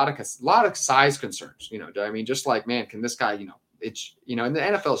lot of size concerns, I mean, just like, man, can this guy, it's, and the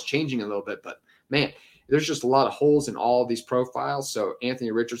NFL is changing a little bit, but man, there's just a lot of holes in all of these profiles. So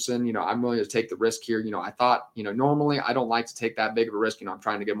Anthony Richardson, I'm willing to take the risk here. I thought, normally I don't like to take that big of a risk. I'm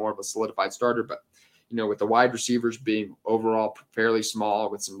trying to get more of a solidified starter, but with the wide receivers being overall fairly small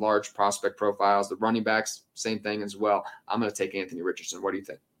with some large prospect profiles, the running backs, same thing as well. I'm going to take Anthony Richardson. What do you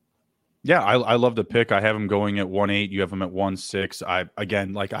think? Yeah, I love the pick. I have him going at 1.8. You have him at 1.6.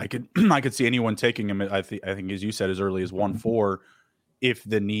 I could I could see anyone taking him at, I think as you said, as early as 1.4 if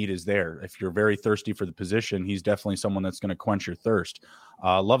the need is there. If you're very thirsty for the position, he's definitely someone that's going to quench your thirst.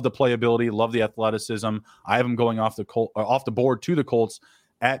 Love the playability, love the athleticism. I have him going off the board to the Colts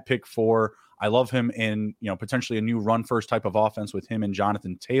at pick 4. I love him in, potentially a new run first type of offense with him and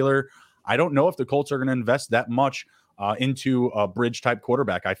Jonathan Taylor. I don't know if the Colts are going to invest that much into a bridge type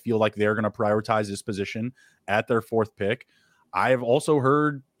quarterback. I feel like they're going to prioritize this position at their 4th pick. I've also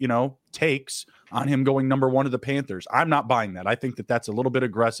heard, takes on him going number 1 to the Panthers. I'm not buying that. I think that that's a little bit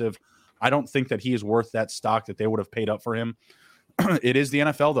aggressive. I don't think that he is worth that stock that they would have paid up for him. It is the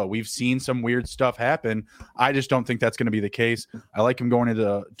NFL, though. We've seen some weird stuff happen. I just don't think that's going to be the case. I like him going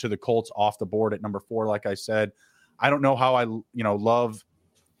to the Colts off the board at number 4, like I said. I don't know how I, love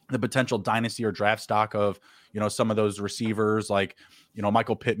the potential dynasty or draft stock of, some of those receivers like,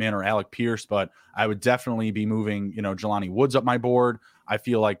 Michael Pittman or Alec Pierce, but I would definitely be moving, Jelani Woods up my board. I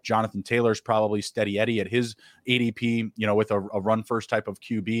feel like Jonathan Taylor's probably steady Eddie at his ADP, with a run first type of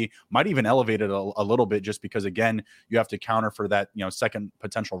QB, might even elevate it a little bit just because, again, you have to counter for that, second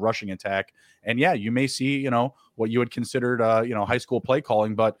potential rushing attack. And yeah, you may see, what you had considered, high school play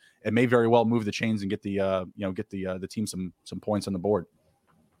calling, but it may very well move the chains and get the team some points on the board.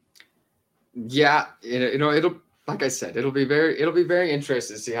 Yeah, it'll, like I said, it'll be very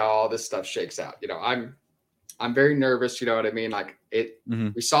interesting to see how all this stuff shakes out. I'm very nervous. You know what I mean? Like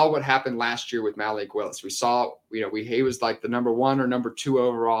we saw what happened last year with Malik Willis. We saw, he was like the number 1 or number 2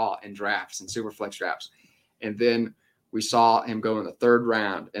 overall in drafts and Superflex drafts, and then we saw him go in the 3rd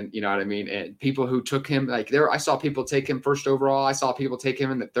round. And you know what I mean? And people who took him, I saw people take him 1st overall. I saw people take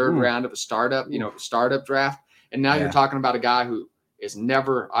him in the 3rd round of a startup, startup draft. And now you're talking about a guy who is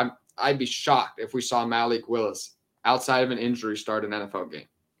never. I'd be shocked if we saw Malik Willis outside of an injury start an NFL game.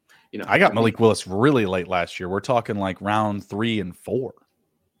 I got Malik Willis really late last year. We're talking like round 3 and 4.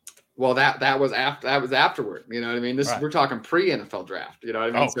 Well, that was afterward. You know what I mean? We're talking pre-NFL draft. You know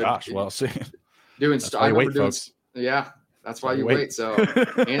what I mean? Oh gosh, well, see, folks. Yeah, that's why you wait. So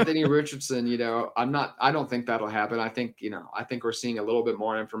Anthony Richardson, I don't think that'll happen. I think we're seeing a little bit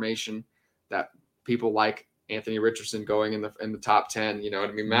more information that people like Anthony Richardson going in the top 10. You know what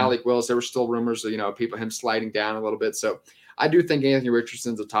I mean? Malik Willis, there were still rumors of, him sliding down a little bit. So I do think Anthony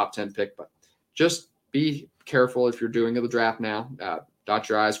Richardson's a top 10 pick, but just be careful if you're doing the draft now. Dot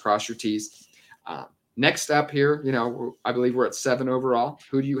your I's, cross your T's. Next up here, I believe we're at 7 overall.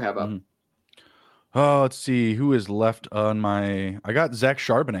 Who do you have up? Oh, let's see who is left on I got Zach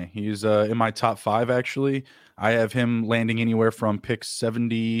Charbonnet. He's in my top 5, actually. I have him landing anywhere from pick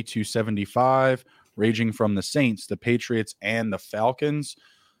 70 to 75, ranging from the Saints, the Patriots, and the Falcons.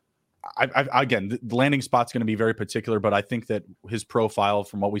 Again, the landing spot's going to be very particular, but I think that his profile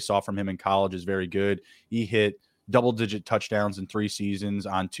from what we saw from him in college is very good. He hit double-digit touchdowns in 3 seasons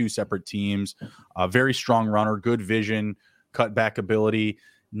on 2 separate teams. A very strong runner, good vision, cutback ability.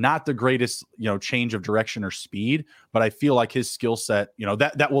 Not the greatest, change of direction or speed, but I feel like his skill set,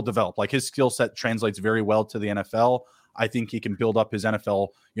 that will develop. Like his skill set translates very well to the NFL. I think he can build up his NFL,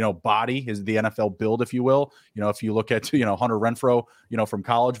 body, the NFL build, if you will. If you look at, Hunter Renfrow, from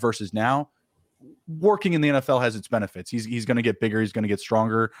college versus now, working in the NFL has its benefits. He's going to get bigger. He's going to get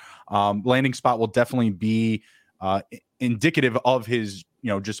stronger. Landing spot will definitely be indicative of his,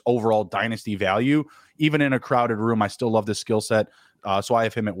 just overall dynasty value. Even in a crowded room, I still love this skill set. So I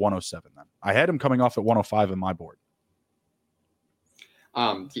have him at 107 then. I had him coming off at 105 in my board.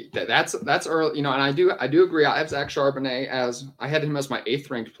 That's early, and I do agree. I have Zach Charbonnet I had him as my 8th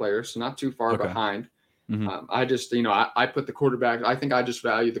ranked player, so not too far behind. I just, I put the quarterback. I think I just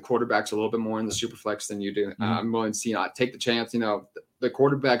value the quarterbacks a little bit more in the Superflex than you do. I'm willing to see, take the chance. The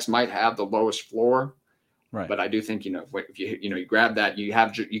quarterbacks might have the lowest floor, right? But I do think, if you grab that,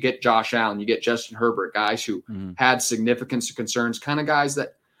 you get Josh Allen, you get Justin Herbert, guys who had significant concerns, kind of guys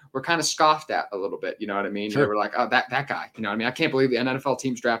that were kind of scoffed at a little bit. You know what I mean? Sure. They were like, oh, that guy. You know what I mean? I can't believe the NFL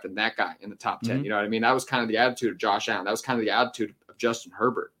teams drafted that guy in the top 10. You know what I mean? That was kind of the attitude of Josh Allen. That was kind of the attitude of Justin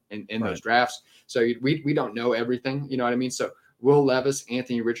Herbert in those drafts. So we don't know everything. You know what I mean? So Will Levis,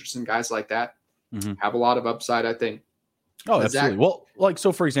 Anthony Richardson, guys like that have a lot of upside, I think. Oh, absolutely. Well,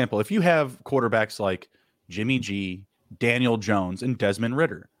 so for example, if you have quarterbacks like Jimmy G, Daniel Jones, and Desmond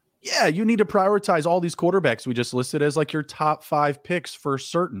Ridder, yeah, you need to prioritize all these quarterbacks we just listed as like your top 5 picks for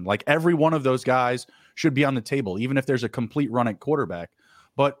certain. Like every one of those guys should be on the table, even if there's a complete run at quarterback.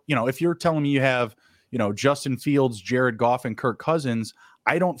 But, if you're telling me you have, Justin Fields, Jared Goff, and Kirk Cousins,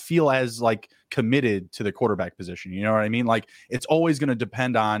 I don't feel as like committed to the quarterback position. You know what I mean? Like it's always going to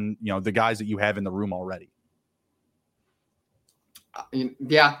depend on, the guys that you have in the room already.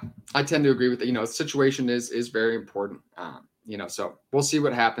 Yeah, I tend to agree with that. Situation is very important. So we'll see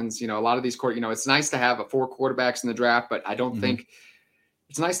what happens. A lot of these it's nice to have 4 quarterbacks in the draft, but I don't think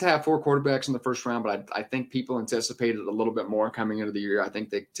it's nice to have 4 quarterbacks in the first round. But I think people anticipated a little bit more coming into the year. I think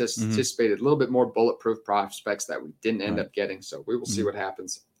they anticipated a little bit more bulletproof prospects that we didn't end up getting. So we will see what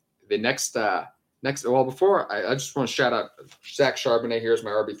happens. The next, before I just want to shout out Zach Charbonnet. Here's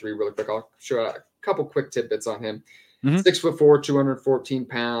my RB3 really quick. I'll show out a couple quick tidbits on him. 6'4", 214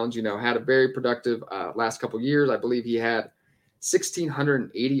 pounds, had a very productive last couple years. I believe he had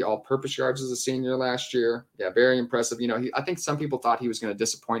 1,680 all-purpose yards as a senior last year. Yeah, very impressive. I think some people thought he was going to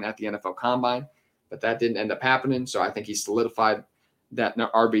disappoint at the NFL Combine, but that didn't end up happening. So I think he solidified that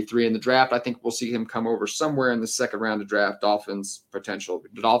RB3 in the draft. I think we'll see him come over somewhere in the second round of draft. Dolphins potential.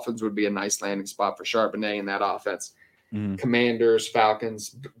 The Dolphins would be a nice landing spot for Charbonnet in that offense. Commanders, Falcons,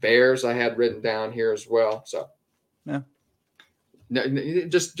 Bears I had written down here as well. So yeah,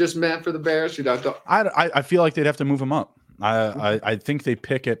 just meant for the Bears. I feel like they'd have to move him up. I think they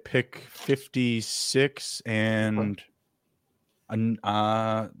pick at pick 56 and hang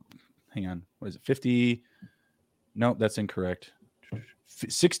on, what is it? 50? No, that's incorrect.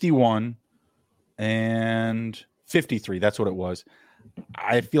 61 and 53. That's what it was.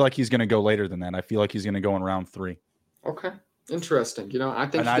 I feel like he's going to go later than that. I feel like he's going to go in round 3. Okay, interesting. I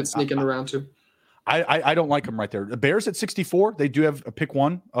think he could sneak in around 2. I don't like him right there. The Bears at 64, they do have a pick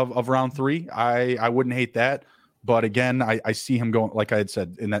 1 of round 3. I wouldn't hate that. But again, I see him going, like I had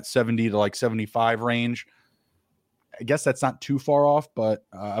said, in that 70 to like 75 range. I guess that's not too far off, but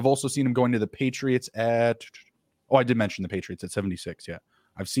I've also seen him going to the Patriots at, I did mention the Patriots at 76. Yeah,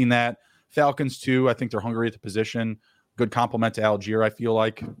 I've seen that. Falcons too. I think they're hungry at the position. Good compliment to Algier, I feel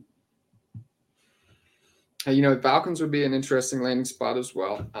like. Falcons would be an interesting landing spot as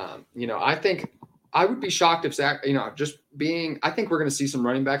well. I think I would be shocked if Zach, I think we're going to see some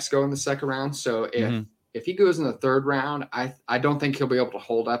running backs go in the second round. So if he goes in the third round, I don't think he'll be able to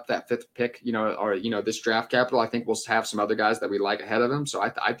hold up that 5th pick, or this draft capital. I think we'll have some other guys that we like ahead of him. So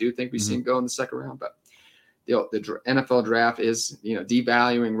I do think we see him go in the second round, but the NFL draft is,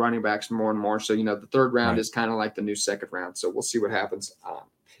 devaluing running backs more and more. So, the third round is kind of like the new second round. So we'll see what happens.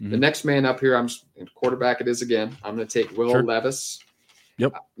 The next man up here, quarterback it is again. I'm going to take Will Levis.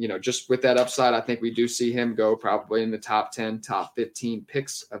 Yep. Just with that upside, I think we do see him go probably in the top 10, top 15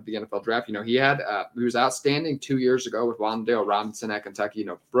 picks of the NFL draft. He was outstanding 2 years ago with Wan'Dale Robinson at Kentucky,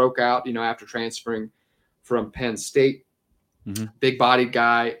 broke out, after transferring from Penn State. Big bodied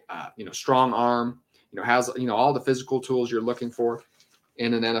guy, strong arm, has, all the physical tools you're looking for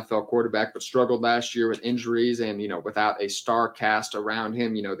in an NFL quarterback, but struggled last year with injuries and, without a star cast around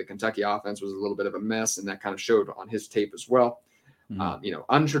him. The Kentucky offense was a little bit of a mess, and that kind of showed on his tape as well.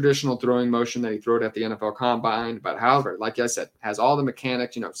 Untraditional throwing motion that he threw at the NFL Combine, but however, like I said, has all the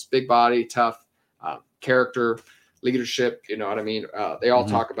mechanics. It's big body, tough, character, leadership. You know what I mean? They all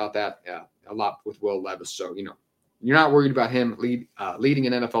talk about that a lot with Will Levis. So you're not worried about him leading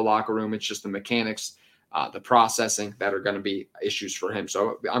an NFL locker room. It's just the mechanics, the processing that are going to be issues for him.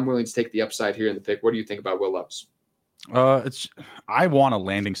 So I'm willing to take the upside here in the pick. What do you think about Will Levis? I want a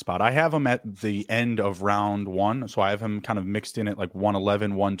landing spot. I have him at the end of round 1. So I have him kind of mixed in at like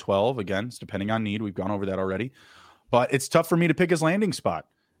 111, 112. Again, it's depending on need. We've gone over that already, but it's tough for me to pick his landing spot.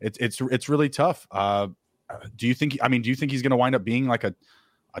 It's really tough. Do you think he's going to wind up being like a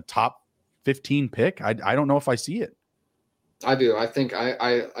top 15 pick? I don't know if I see it. I do. I think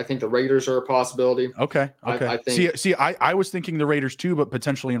the Raiders are a possibility. Okay. I think, I was thinking the Raiders too, but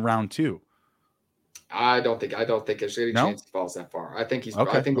potentially in round 2. I don't think there's any chance he falls that far. I think we're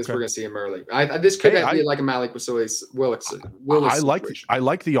going to see him early. This could be like a Malik Willis. I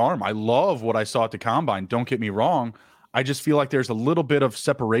like the arm. I love what I saw at the Combine. Don't get me wrong. I just feel like there's a little bit of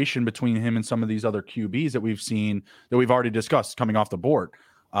separation between him and some of these other QBs that we've seen, that we've already discussed coming off the board.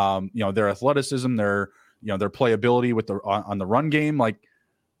 Their athleticism, their playability with on the run game. Like,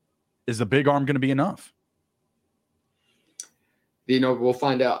 is the big arm going to be enough? We'll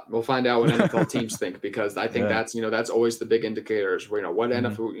find out. We'll find out what NFL teams think, because I think that's always the big indicators. What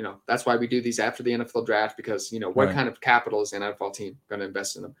NFL, that's why we do these after the NFL draft, because what kind of capital is an NFL team going to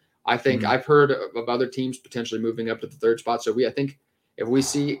invest in them? I think I've heard of other teams potentially moving up to the 3rd spot. So I think if we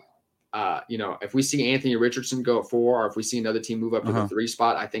see, if we see Anthony Richardson go at 4, or if we see another team move up to the 3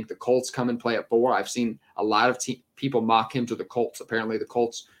 spot, I think the Colts come and play at 4. I've seen a lot of people mock him to the Colts. Apparently, the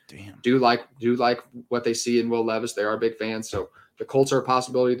Colts do like what they see in Will Levis. They are big fans. So the Colts are a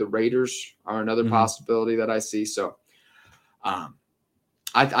possibility. The Raiders are another possibility that I see. So,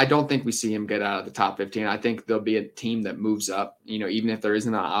 I don't think we see him get out of the top 15. I think there'll be a team that moves up, even if there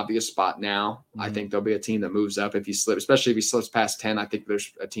isn't an obvious spot now. I think there'll be a team that moves up if he slips, especially if he slips past 10. I think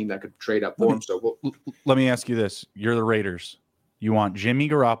there's a team that could trade up for him. So let me ask you this. You're the Raiders. You want Jimmy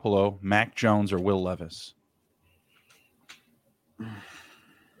Garoppolo, Mac Jones, or Will Levis?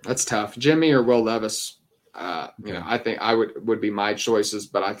 That's tough. Jimmy or Will Levis. I think I would be my choices,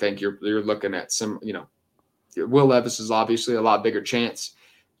 but I think you're looking at some, Will Levis is obviously a lot bigger chance.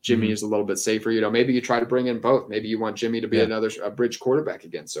 Jimmy is a little bit safer. Maybe you try to bring in both. Maybe you want Jimmy to be a bridge quarterback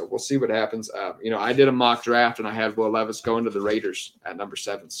again. So we'll see what happens. I did a mock draft and I had Will Levis going to the Raiders at number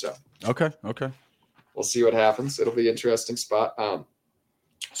 7. So okay. We'll see what happens. It'll be an interesting spot.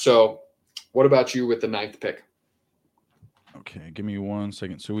 So what about you with the 9th pick? Okay, give me 1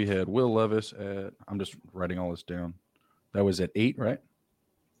 second. So we had Will Levis at, I'm just writing all this down. That was at 8, right?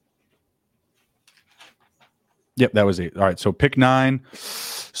 Yep, that was 8. All right, so pick 9.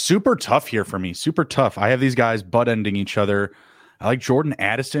 Super tough here for me. Super tough. I have these guys butt-ending each other. I like Jordan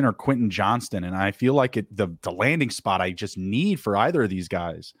Addison or Quentin Johnston, and I feel like the landing spot I just need for either of these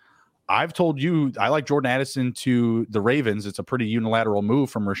guys. I've told you I like Jordan Addison to the Ravens. It's a pretty unilateral move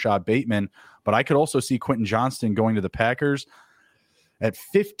from Rashad Bateman, but I could also see Quentin Johnston going to the Packers at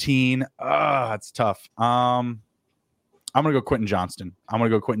 15. It's tough. I'm going to go Quentin Johnston.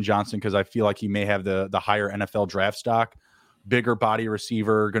 Because I feel like he may have the higher NFL draft stock. Bigger body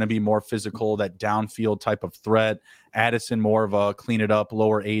receiver, going to be more physical, that downfield type of threat. Addison, more of a clean it up,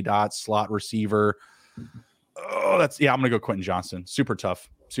 lower A-dot slot receiver. I'm going to go Quentin Johnston. Super tough.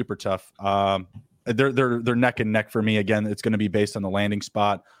 They're neck and neck for me. Again, it's going to be based on the landing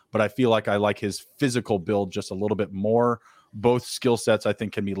spot, but I feel like I like his physical build just a little bit more. Both skill sets, I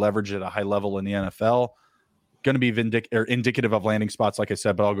think, can be leveraged at a high level in the NFL. Going to be indicative of landing spots, like I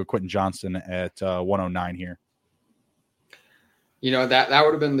said, but I'll go Quentin Johnston at 109 here. That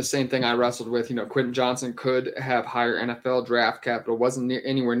would have been the same thing I wrestled with. Quentin Johnston could have higher NFL draft capital. Wasn't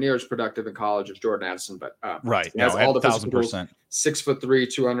anywhere near as productive in college as Jordan Addison, but right, he has all the 1,000%.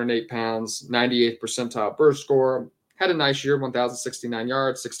 6'3", 208 pounds, 98th percentile burst score. Had a nice year, 1,069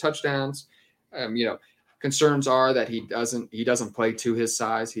 yards, 6 touchdowns. Concerns are that he doesn't play to his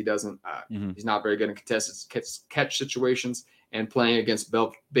size. He doesn't. He's not very good in contested catch situations. And playing against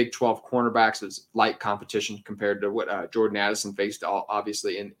Big 12 cornerbacks is light competition compared to what Jordan Addison faced,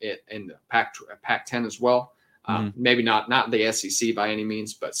 obviously in the Pac-10 as well. Maybe not the SEC by any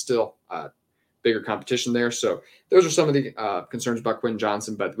means, but still bigger competition there. So those are some of the concerns about Quentin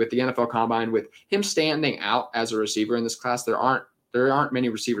Johnston. But with the NFL Combine, with him standing out as a receiver in this class, there aren't many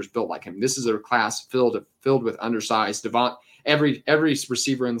receivers built like him. This is a class filled with undersized. Every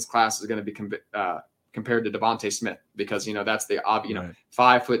receiver in this class is going to be compared to Devontae Smith, because that's the obvious,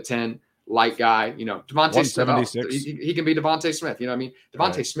 right. 5'10" light guy. Devontae Smith, he can be Devontae Smith. Devontae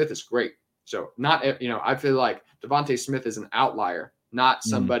right. Smith is great. So not I feel like Devontae Smith is an outlier, not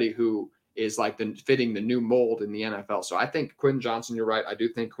somebody who is like fitting the new mold in the NFL. So I think Quentin Johnston, you're right. I do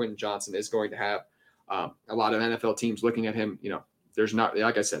think Quentin Johnston is going to have a lot of NFL teams looking at him. There's not,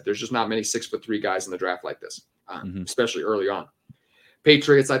 like I said, there's just not many 6'3" guys in the draft like this, especially early on.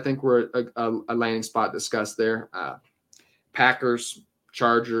 Patriots, I think, were a landing spot discussed there. Packers,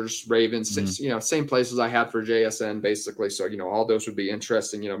 Chargers, Ravens, same places I had for JSN basically. So, all those would be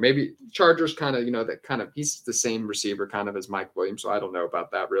interesting. Maybe Chargers kind of, he's the same receiver kind of as Mike Williams. So I don't know about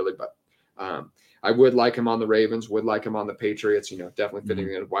that really, but I would like him on the Ravens, would like him on the Patriots, definitely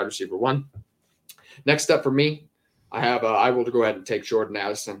fitting in wide receiver 1. Next up for me, I will go ahead and take Jordan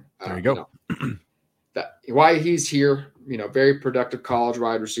Addison. There you go. Why he's here, very productive college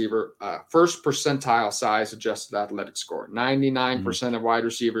wide receiver, first percentile size adjusted athletic score. 99% of wide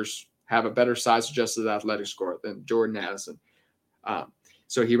receivers have a better size adjusted athletic score than Jordan Addison.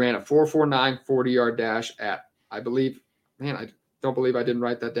 So he ran a 4.49 40-yard dash at, I believe, I don't believe I didn't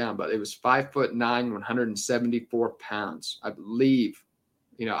write that down, but it was 5'9", 174 pounds. I believe,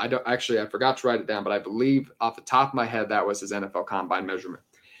 I forgot to write it down, but I believe off the top of my head, that was his NFL Combine measurement.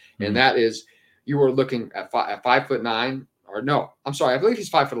 And that is, you were looking at 5'9", or no, I'm sorry. I believe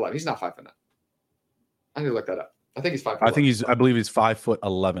he's 5'11". He's not 5'9". I need to look that up. I think he's 5'11". I believe he's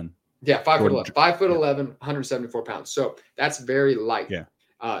 5'11". Yeah, 5'11". 5'11", 174 pounds. So that's very light. Yeah.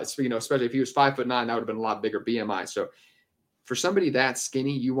 Especially if he was 5'9", that would have been a lot bigger BMI. So for somebody that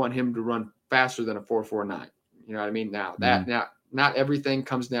skinny, you want him to run faster than a 4.49. You know what I mean? Now not everything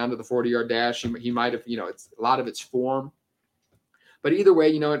comes down to the 40-yard dash. He might have, it's a lot of it's form. But either way,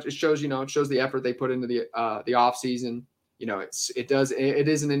 it shows the effort they put into the off season. It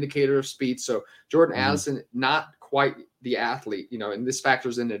is an indicator of speed. So Jordan Addison, not quite the athlete, and this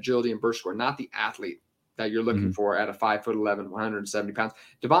factors in agility and burst score, not the athlete that you're looking for at a 5'11", 170 pounds.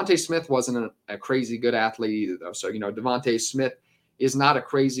 Devontae Smith wasn't a crazy good athlete either, though. So, Devontae Smith is not a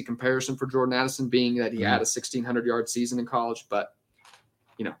crazy comparison for Jordan Addison, being that he had a 1,600-yard season in college, but,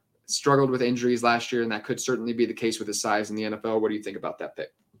 struggled with injuries last year, and that could certainly be the case with his size in the NFL. What do you think about that pick?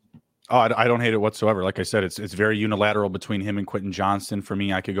 Oh, I don't hate it whatsoever. Like I said, it's very unilateral between him and Quentin Johnston. For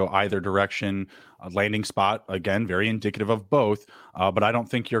me, I could go either direction. Landing spot, again, very indicative of both. But I don't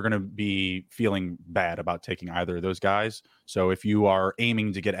think you're going to be feeling bad about taking either of those guys. So if you are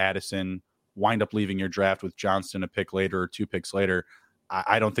aiming to get Addison, wind up leaving your draft with Johnston a pick later or 2 picks later,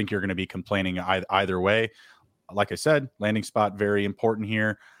 I don't think you're going to be complaining either way. Like I said, landing spot, very important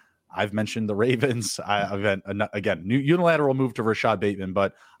here. I've mentioned the Ravens. Again, new unilateral move to Rashad Bateman,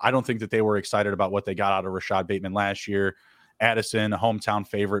 but I don't think that they were excited about what they got out of Rashad Bateman last year. Addison, a hometown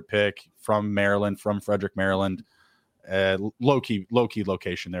favorite pick from Maryland, from Frederick, Maryland. Low key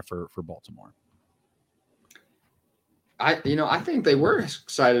location there for Baltimore. I think they were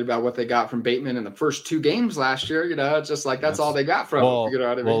excited about what they got from Bateman in the first 2 games last year. It's just like that's all they got from him. You know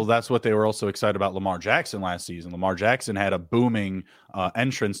what I mean? Well, that's what they were also excited about Lamar Jackson last season. Lamar Jackson had a booming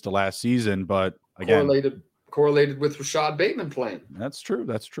entrance to last season, but again, correlated with Rashad Bateman playing. That's true.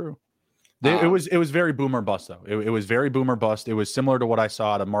 It was very boomer bust though. It was very boomer bust. It was similar to what I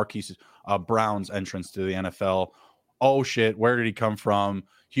saw at Marquise Brown's entrance to the NFL. Oh shit, where did he come from?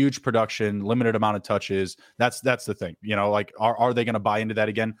 Huge production, limited amount of touches. That's the thing. Like are they going to buy into that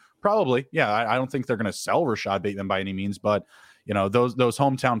again? Probably. Yeah, I don't think they're going to sell Rashad Bateman by any means, but those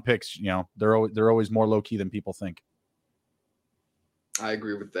hometown picks, they're always more low key than people think. I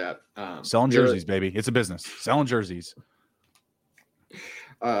agree with that. Selling jerseys, baby. It's a business. Selling jerseys.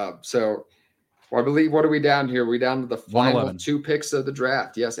 So I believe, what are we down here? We're down to the final 2 picks of the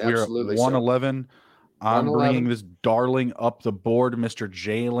draft. Yes, absolutely. 111. I'm bringing this darling up the board, Mr.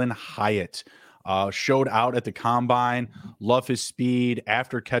 Jalin Hyatt. Showed out at the combine. Love his speed,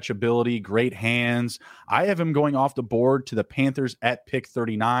 after catchability, great hands. I have him going off the board to the Panthers at pick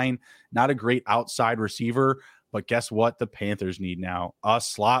 39. Not a great outside receiver, but guess what? The Panthers need now a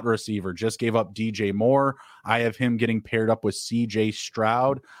slot receiver. Just gave up DJ Moore. I have him getting paired up with CJ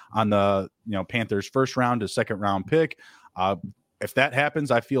Stroud on the Panthers first round to second round pick. If that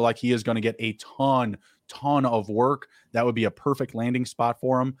happens, I feel like he is going to get a ton of work. That would be a perfect landing spot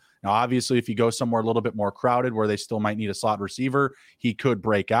for him. Now, obviously, if you go somewhere a little bit more crowded where they still might need a slot receiver, he could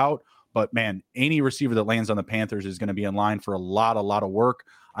break out. But, man, any receiver that lands on the Panthers is going to be in line for a lot of work.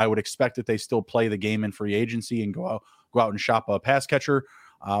 I would expect that they still play the game in free agency and go out and shop a pass catcher.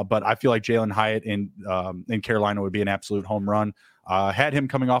 But I feel like Jalin Hyatt in Carolina would be an absolute home run. Had him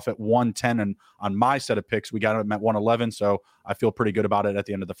coming off at 110, and on my set of picks, we got him at 111. So I feel pretty good about it at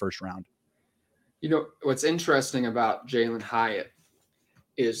the end of the first round. What's interesting about Jalin Hyatt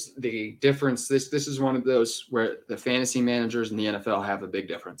is the difference. This is one of those where the fantasy managers in the NFL have a big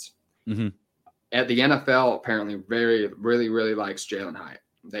difference. Mm-hmm. At the NFL, apparently, really likes Jalin Hyatt.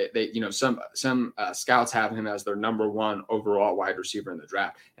 They some scouts have him as their number 1 overall wide receiver in the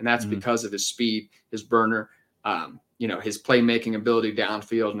draft, and that's because of his speed, his burner, his playmaking ability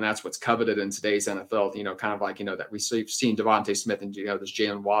downfield, and that's what's coveted in today's NFL. Kind of like that we've seen Devontae Smith and this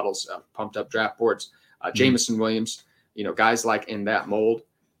Jalen Waddle's pumped up draft boards, Jameson Williams, guys like in that mold.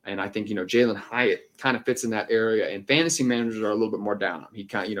 And I think Jalin Hyatt kind of fits in that area, and fantasy managers are a little bit more down on him. He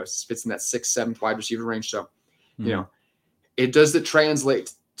kind of fits in that 6th, 7th wide receiver range. So it does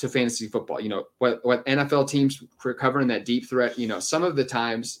translate to fantasy football. What NFL teams cover in that deep threat. Some of the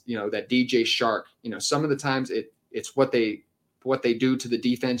times that DJ Shark. Some of the times it's what they do to the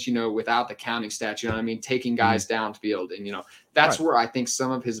defense, without the counting stats, taking guys downfield. And, that's right, where I think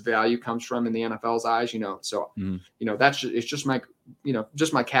some of his value comes from in the NFL's eyes, so, it's just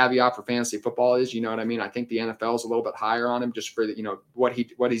my caveat for fantasy football is, I think the NFL is a little bit higher on him just for the, what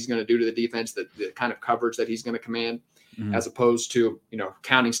he's going to do to the defense, the kind of coverage that he's going to command, as opposed to,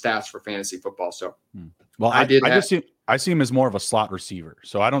 counting stats for fantasy football. So, well, I see him as more of a slot receiver.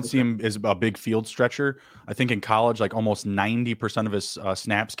 So I don't see him as a big field stretcher. I think in college, like almost 90% of his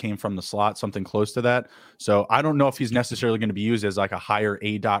snaps came from the slot, something close to that. So I don't know if he's necessarily going to be used as like a higher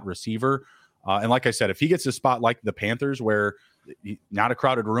A-dot receiver. And like I said, if he gets a spot like the Panthers where not a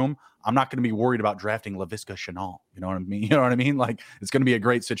crowded room, I'm not going to be worried about drafting Laviska Shenault. You know what I mean? Like it's going to be a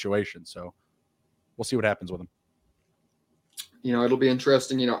great situation. So we'll see what happens with him. It'll be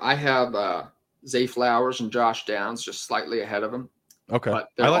interesting. I have Zay Flowers and Josh Downs just slightly ahead of him. Okay,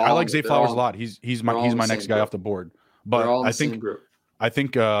 I like Zay Flowers a lot. He's my next guy off the board. But I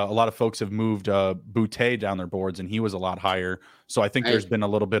think a lot of folks have moved Boutte down their boards, and he was a lot higher. So I think there's been a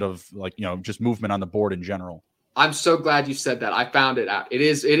little bit of just movement on the board in general. I'm so glad you said that. I found it out. It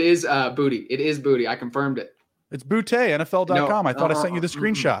is Booty. It is Booty. I confirmed it. It's Boutte, NFL.com. I thought I sent you the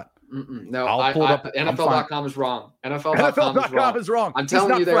screenshot. No, I'll pull it up. NFL.com is wrong. NFL.com is wrong. I'm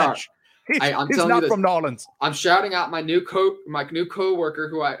telling you they French. are. He's not from Nolans. I'm shouting out my new coworker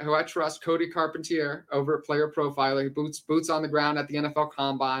who I trust, Cody Carpentier, over at Player Profiler. Boots on the ground at the NFL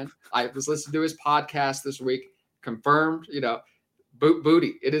Combine. I was listening to his podcast this week. Confirmed,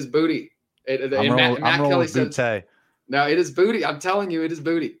 Booty. It is Booty. Matt Kelly says, no, it is Booty. I'm telling you, it is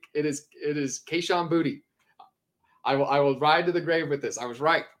Booty. It is Kayshon Booty. I will ride to the grave with this. I was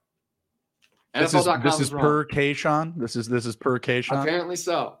right. This is per Kayshon. This is per Kayshon. Apparently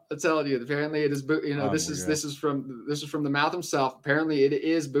so. I'm telling you. Apparently it is. This is from the mouth himself. Apparently it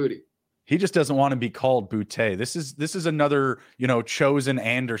is Booty. He just doesn't want to be called Boutte. This is another chosen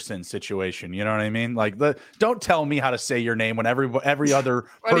Anderson situation. You know what I mean? Like don't tell me how to say your name when every other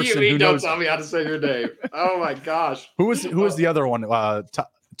what person do you mean, who don't knows. Tell me how to say your name. Oh my gosh. Who is the other one?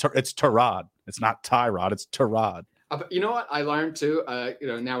 It's Tyrod. It's not Tyrod. It's Tyrod. You know what I learned too?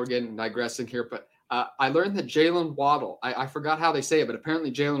 Now we're getting digressing here, but I learned that Jalen Waddle. I forgot how they say it, but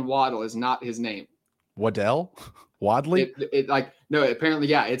apparently Jalen Waddle is not his name. Waddell? Wadley? Apparently,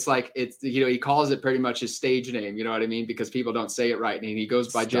 yeah. It's like he calls it pretty much his stage name. You know what I mean? Because people don't say it right, and he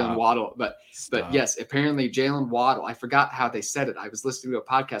goes by Jalen Waddle. But yes, apparently Jalen Waddle. I forgot how they said it. I was listening to a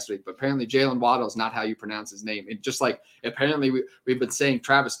podcast week, but apparently Jalen Waddle is not how you pronounce his name. It just like apparently we've been saying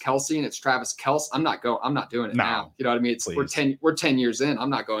Travis Kelce, and it's Travis Kelce. I'm not doing it now. You know what I mean? We're 10 years in.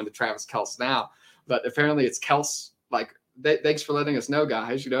 I'm not going to Travis Kelce now. But apparently it's Kelce. Like thanks for letting us know,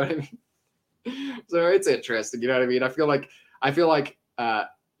 guys. You know what I mean? So it's interesting, you know what I mean? I feel like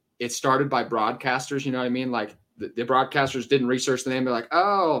it started by broadcasters, you know what I mean? Like the broadcasters didn't research the name. They're like,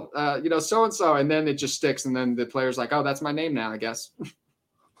 so-and-so. And then it just sticks. And then the player's like, oh, that's my name now, I guess.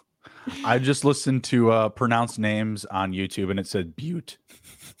 I just listened to pronounced names on YouTube and it said Butte.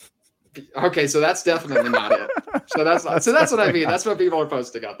 Okay, so that's definitely not it. So that's what I mean. That's what people are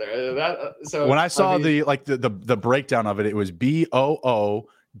posting out there. So when I saw the breakdown of it, it was BOO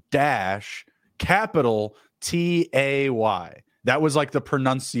dash capital TAY. That was like the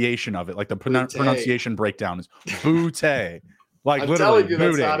pronunciation of it, like the pronunciation breakdown is Boutte. Like I'm literally, telling you,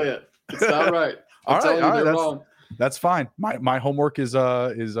 that's not it. It's not right. all right, wrong. That's fine. My homework is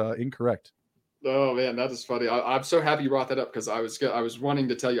incorrect. Oh man, that is funny. I'm so happy you brought that up because I was wanting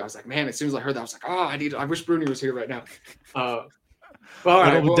to tell you. I was like, man, as soon as I heard that, I was like, oh, I wish Bruni was here right now. It'll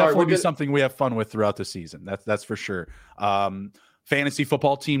definitely be something we have fun with throughout the season. That's for sure. Fantasy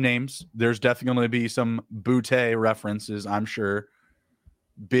football team names. There's definitely going to be some Boutte references, I'm sure.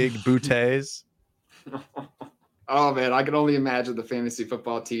 Big Bouttes. Oh man, I can only imagine the fantasy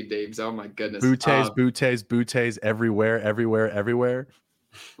football team names. Oh my goodness. Bouttes everywhere.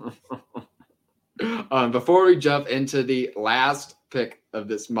 Before we jump into the last pick of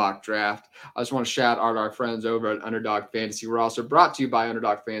this mock draft, I just want to shout out our friends over at Underdog Fantasy. We're also brought to you by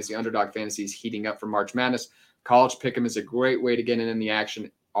Underdog Fantasy. Underdog Fantasy is heating up for March Madness. College Pick'em is a great way to get in the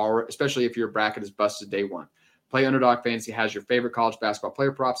action, especially if your bracket is busted day one. Play Underdog Fantasy has your favorite college basketball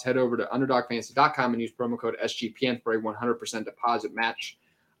player props. Head over to underdogfantasy.com and use promo code SGPN for a 100% deposit match.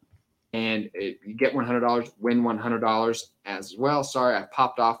 And you get $100, win $100 as well. Sorry, I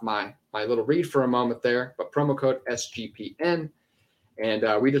popped off my little read for a moment there, but promo code SGPN.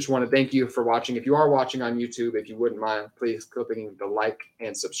 And we just want to thank you for watching. If you are watching on YouTube, if you wouldn't mind, please clicking the like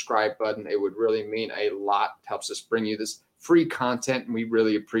and subscribe button. It would really mean a lot. It helps us bring you this free content, and we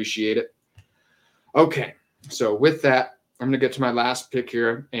really appreciate it. Okay, so with that, I'm going to get to my last pick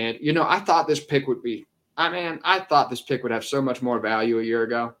here. And, I thought this pick would have so much more value a year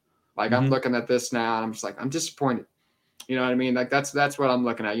ago. Like, I'm looking at this now, and I'm just like, I'm disappointed. You know what I mean? Like, that's what I'm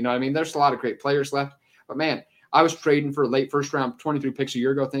looking at. You know what I mean? There's a lot of great players left. But, man, I was trading for late first round 23 picks a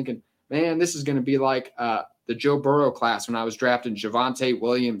year ago thinking, man, this is going to be like the Joe Burrow class when I was drafting Javonte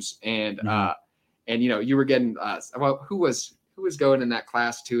Williams. And you were getting who was going in that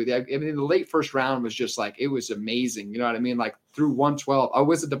class too? The late first round was just like, it was amazing. You know what I mean? Like through 112. Oh,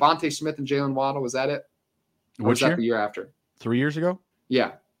 was it Devontae Smith and Jalen Waddle? Was that it? Or was that the year after? 3 years ago?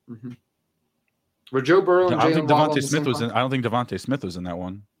 Yeah. Mm-hmm. Were Joe Burrow and Jalen Waddle I don't think Devontae Smith was in that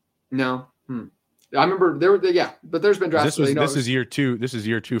one. No. I remember but there's been drafts. This is year two. This is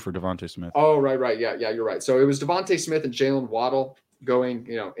year 2 for Devontae Smith. Oh, right. Yeah, you're right. So it was Devontae Smith and Jalen Waddle going,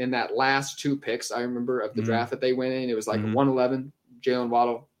 in that last 2 picks. I remember of the draft that they went in. It was like 111 Jalen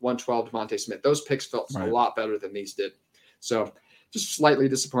Waddle, 112 Devontae Smith. Those picks felt a lot better than these did. So just slightly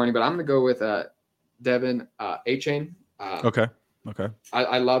disappointing. But I'm going to go with Devin Achane. Okay.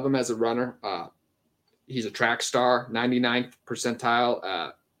 I love him as a runner. He's a track star, 99th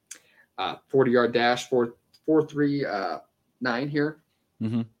percentile. 40-yard dash, 4.39 here.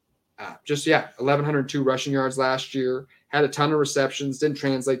 Mm-hmm. 1,102 rushing yards last year. Had a ton of receptions. Didn't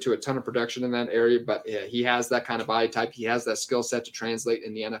translate to a ton of production in that area, but he has that kind of body type. He has that skill set to translate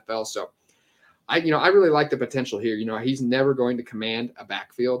in the NFL. So I really like the potential here. He's never going to command a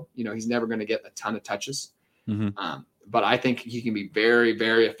backfield. He's never going to get a ton of touches. Mm-hmm. But I think he can be very,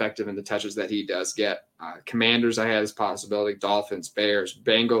 very effective in the touches that he does get. Commanders, I had his possibility. Dolphins, Bears,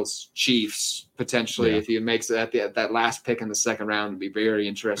 Bengals, Chiefs, potentially. If he makes it at that last pick in the second round, would be very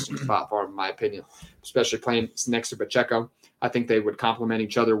interesting spot for him, in my opinion, especially playing next to Pacheco. I think they would complement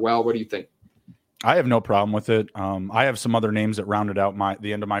each other well. What do you think? I have no problem with it. I have some other names that rounded out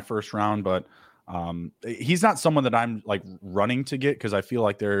the end of my first round, but he's not someone that I'm like running to get because I feel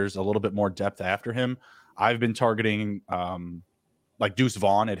like there's a little bit more depth after him. I've been targeting like Deuce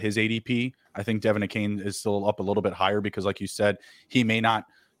Vaughn at his ADP. I think Devin Akane is still up a little bit higher because, like you said, he may not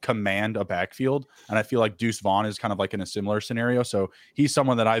command a backfield, and I feel like Deuce Vaughn is kind of like in a similar scenario. So he's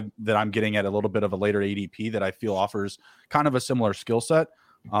someone that I'm getting at a little bit of a later ADP that I feel offers kind of a similar skill set.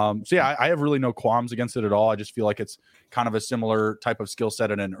 I have really no qualms against it at all. I just feel like it's kind of a similar type of skill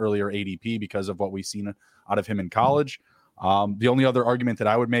set in an earlier ADP because of what we've seen out of him in college. The only other argument that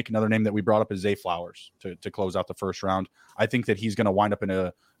I would make, another name that we brought up, is Zay Flowers to close out the first round. I think that he's going to wind up in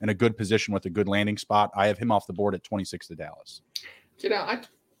a good position with a good landing spot. I have him off the board at 26 to Dallas.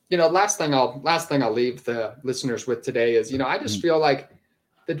 Last thing I'll leave the listeners with today is, I just feel like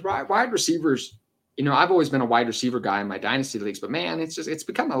the wide receivers. I've always been a wide receiver guy in my dynasty leagues, but man, it's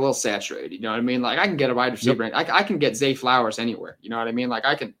become a little saturated. You know what I mean? Like I can get a wide receiver. Yep. I can get Zay Flowers anywhere. You know what I mean? Like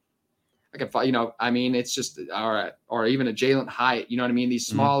I can, it's just, or even a Jalen Hyatt, you know what I mean? These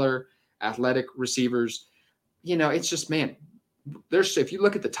smaller athletic receivers, it's just, man, if you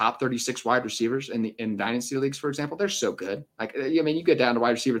look at the top 36 wide receivers in dynasty leagues, for example, they're so good. Like, you get down to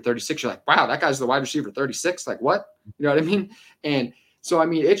wide receiver 36, you're like, wow, that guy's the wide receiver 36. Like what? You know what I mean? And so,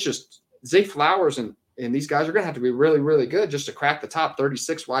 it's just Zay Flowers and these guys are going to have to be really, really good just to crack the top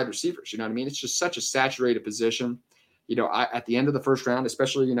 36 wide receivers. You know what I mean? It's just such a saturated position. At the end of the first round,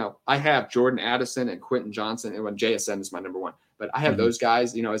 especially, I have Jordan Addison and Quentin Johnson, and when JSN is my number one, but I have those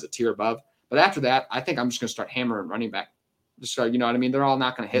guys, as a tier above. But after that, I think I'm just going to start hammering running back. Just start, they're all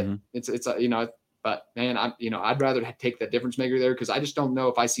not going to hit. But man, I'd rather take that difference maker there because I just don't know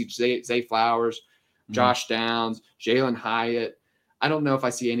if I see Zay Flowers, Josh Downs, Jalen Hyatt. I don't know if I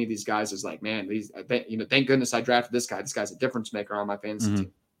see any of these guys as like, man, thank goodness I drafted this guy. This guy's a difference maker on my fantasy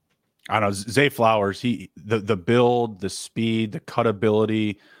team. I don't know. Zay Flowers, the build, the speed, the cut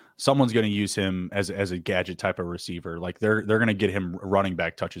ability, someone's going to use him as a gadget type of receiver. Like they're going to get him running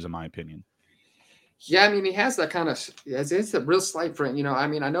back touches, in my opinion. Yeah, he has that kind of. It's a real slight for him.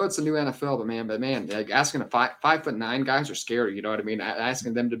 I know it's a new NFL, but man, like asking a 5'9" guys are scary. You know what I mean?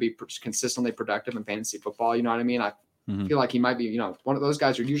 Asking them to be consistently productive in fantasy football. You know what I mean? I feel like he might be. One of those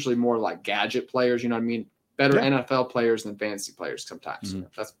guys are usually more like gadget players. You know what I mean? Better NFL players than fantasy players sometimes.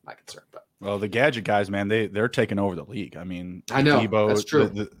 That's my concern. But well, the gadget guys, man, they're taking over the league. I know Debo, that's true.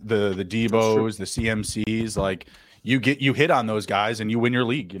 The Debos, the CMCs, like you hit on those guys and you win your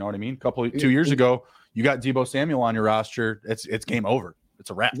league. You know what I mean? 2 years ago, you got Debo Samuel on your roster. It's game over. It's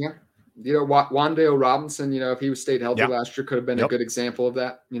a wrap. Yeah. Wan'Dale Robinson, if he was stayed healthy last year, could have been a good example of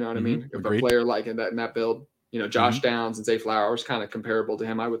that. You know what I mean? Of a player like in that build. Josh Downs and Zay Flowers, kind of comparable to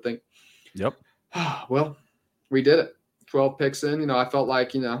him, I would think. Yep. Well, we did it. 12 picks in. I felt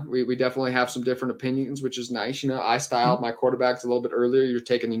like, we definitely have some different opinions, which is nice. I styled my quarterbacks a little bit earlier. You're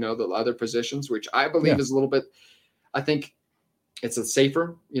taking, the other positions, which I believe is a little bit, I think it's a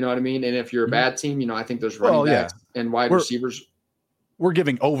safer, you know what I mean? And if you're a bad team, I think there's running backs and wide receivers. We're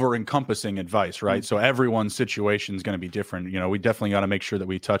giving over-encompassing advice, right? So everyone's situation is going to be different. We definitely got to make sure that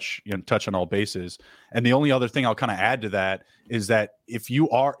we touch on all bases. And the only other thing I'll kind of add to that is that if you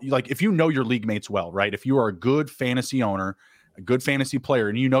know your league mates well, right? If you are a good fantasy owner, a good fantasy player,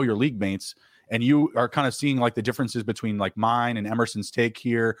 and you know your league mates, and you are kind of seeing like the differences between like mine and Emerson's take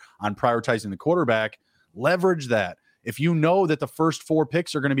here on prioritizing the quarterback, leverage that. If you know that the first 4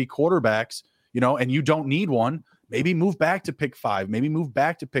 picks are going to be quarterbacks, and you don't need one, maybe move back to pick 5, maybe move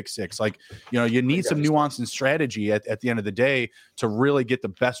back to pick 6. Like, you need some nuance and strategy at the end of the day to really get the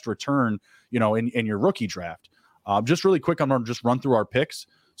best return, in your rookie draft. Just really quick, I'm going to just run through our picks.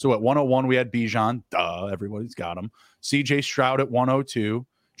 So at 101, we had Bijan. Everybody's got him. CJ Stroud at 102.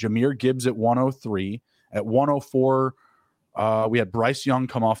 Jahmyr Gibbs at 103. At 104, we had Bryce Young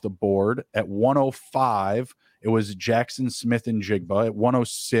come off the board. At 105, it was Jackson Smith and Jigba. At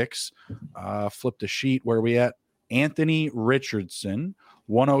 106, flip the sheet. Where are we at? Anthony Richardson.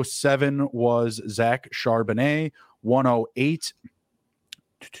 107 was Zach Charbonnet. 108,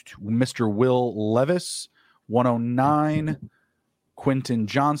 Mr. Will Levis. 109, Quentin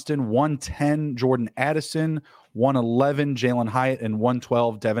Johnston, 110, Jordan Addison, 111, Jalen Hyatt, and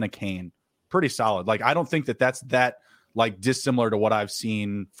 112, Devin Akane. Pretty solid. Like, I don't think that's like dissimilar to what I've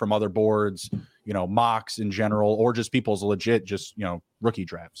seen from other boards, mocks in general, or just people's legit, just, rookie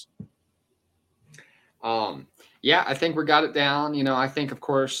drafts. Yeah, I think we got it down. I think, of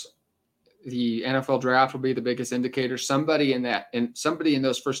course, the NFL draft will be the biggest indicator. Somebody in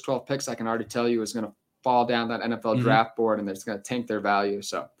those first 12 picks, I can already tell you, is going to fall down that NFL draft board, and it's going to tank their value.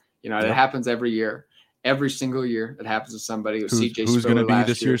 So, it happens every year. Every single year, it happens to somebody. Who's going to be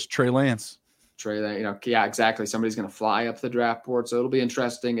this year's Trey Lance? Yeah, exactly. Somebody's going to fly up the draft board. So it'll be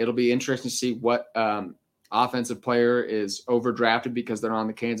interesting. It'll be interesting to see what offensive player is overdrafted because they're on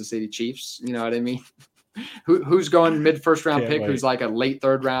the Kansas City Chiefs. You know what I mean? Who's going mid first round pick? Who's like a late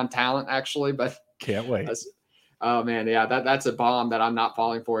third round talent actually? But can't wait. Oh man, yeah, that's a bomb that I'm not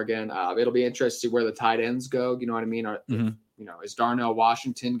falling for again. It'll be interesting to see where the tight ends go. You know what I mean? Is Darnell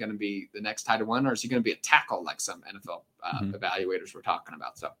Washington going to be the next tight end, or is he going to be a tackle like some NFL evaluators were talking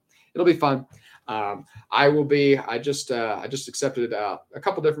about? So it'll be fun. I just accepted a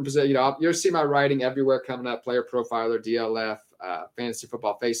couple different positions. You'll see my writing everywhere coming up. Player Profiler, DLF, Fantasy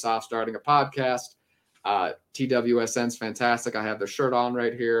Football Face-Off, starting a podcast. TWSN's fantastic. I have their shirt on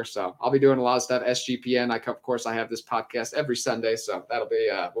right here. So I'll be doing a lot of stuff. SGPN. Of course, I have this podcast every Sunday. So that'll be,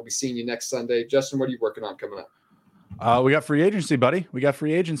 we'll be seeing you next Sunday. Justin, what are you working on coming up? We got free agency, buddy. We got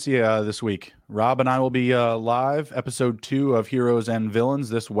free agency this week. Rob and I will be live, episode 2 of Heroes and Villains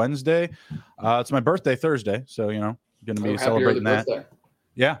this Wednesday. It's my birthday Thursday, so going to be celebrating that. Birthday.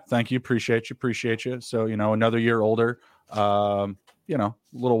 Yeah, thank you. Appreciate you. So another year older. A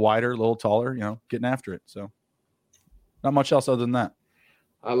little wider, a little taller. Getting after it. So not much else other than that.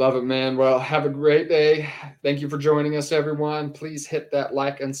 I love it, man. Well, have a great day. Thank you for joining us, everyone. Please hit that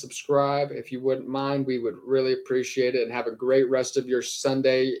like and subscribe if you wouldn't mind. We would really appreciate it. And have a great rest of your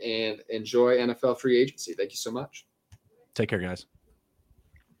Sunday and enjoy NFL free agency. Thank you so much. Take care, guys.